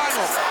Cup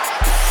final.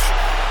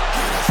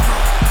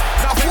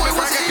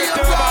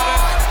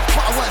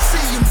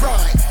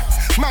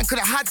 Man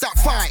could have had that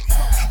fight,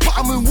 but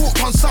I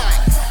moonwalked on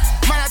side.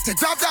 Man had to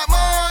grab that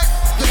mic.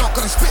 You're not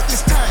gonna spit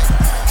this time.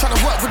 Trying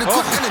to work with a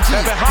good energy.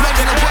 Man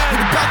gonna work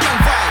with a bad man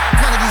vibe.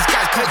 None of these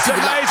guys can't It's do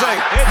it like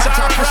amazing. that. It's Man try to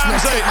Aaron push me and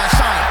Ramsey. take my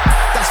shine.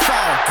 That's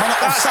foul. Man not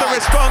That's the offside.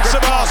 response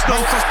of Red card, Arsenal.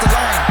 Man crossed the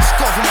line.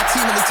 Score for my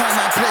team anytime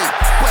I play.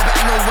 Boy,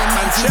 better know when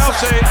man's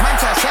Chelsea inside. Man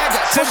can't say I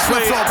get pushed on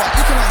the floor, but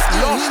you can ask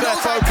him. lost He their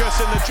knows I focus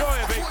in the joy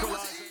of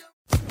equalising.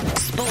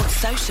 Sports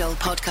Social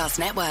Podcast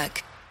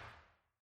Network.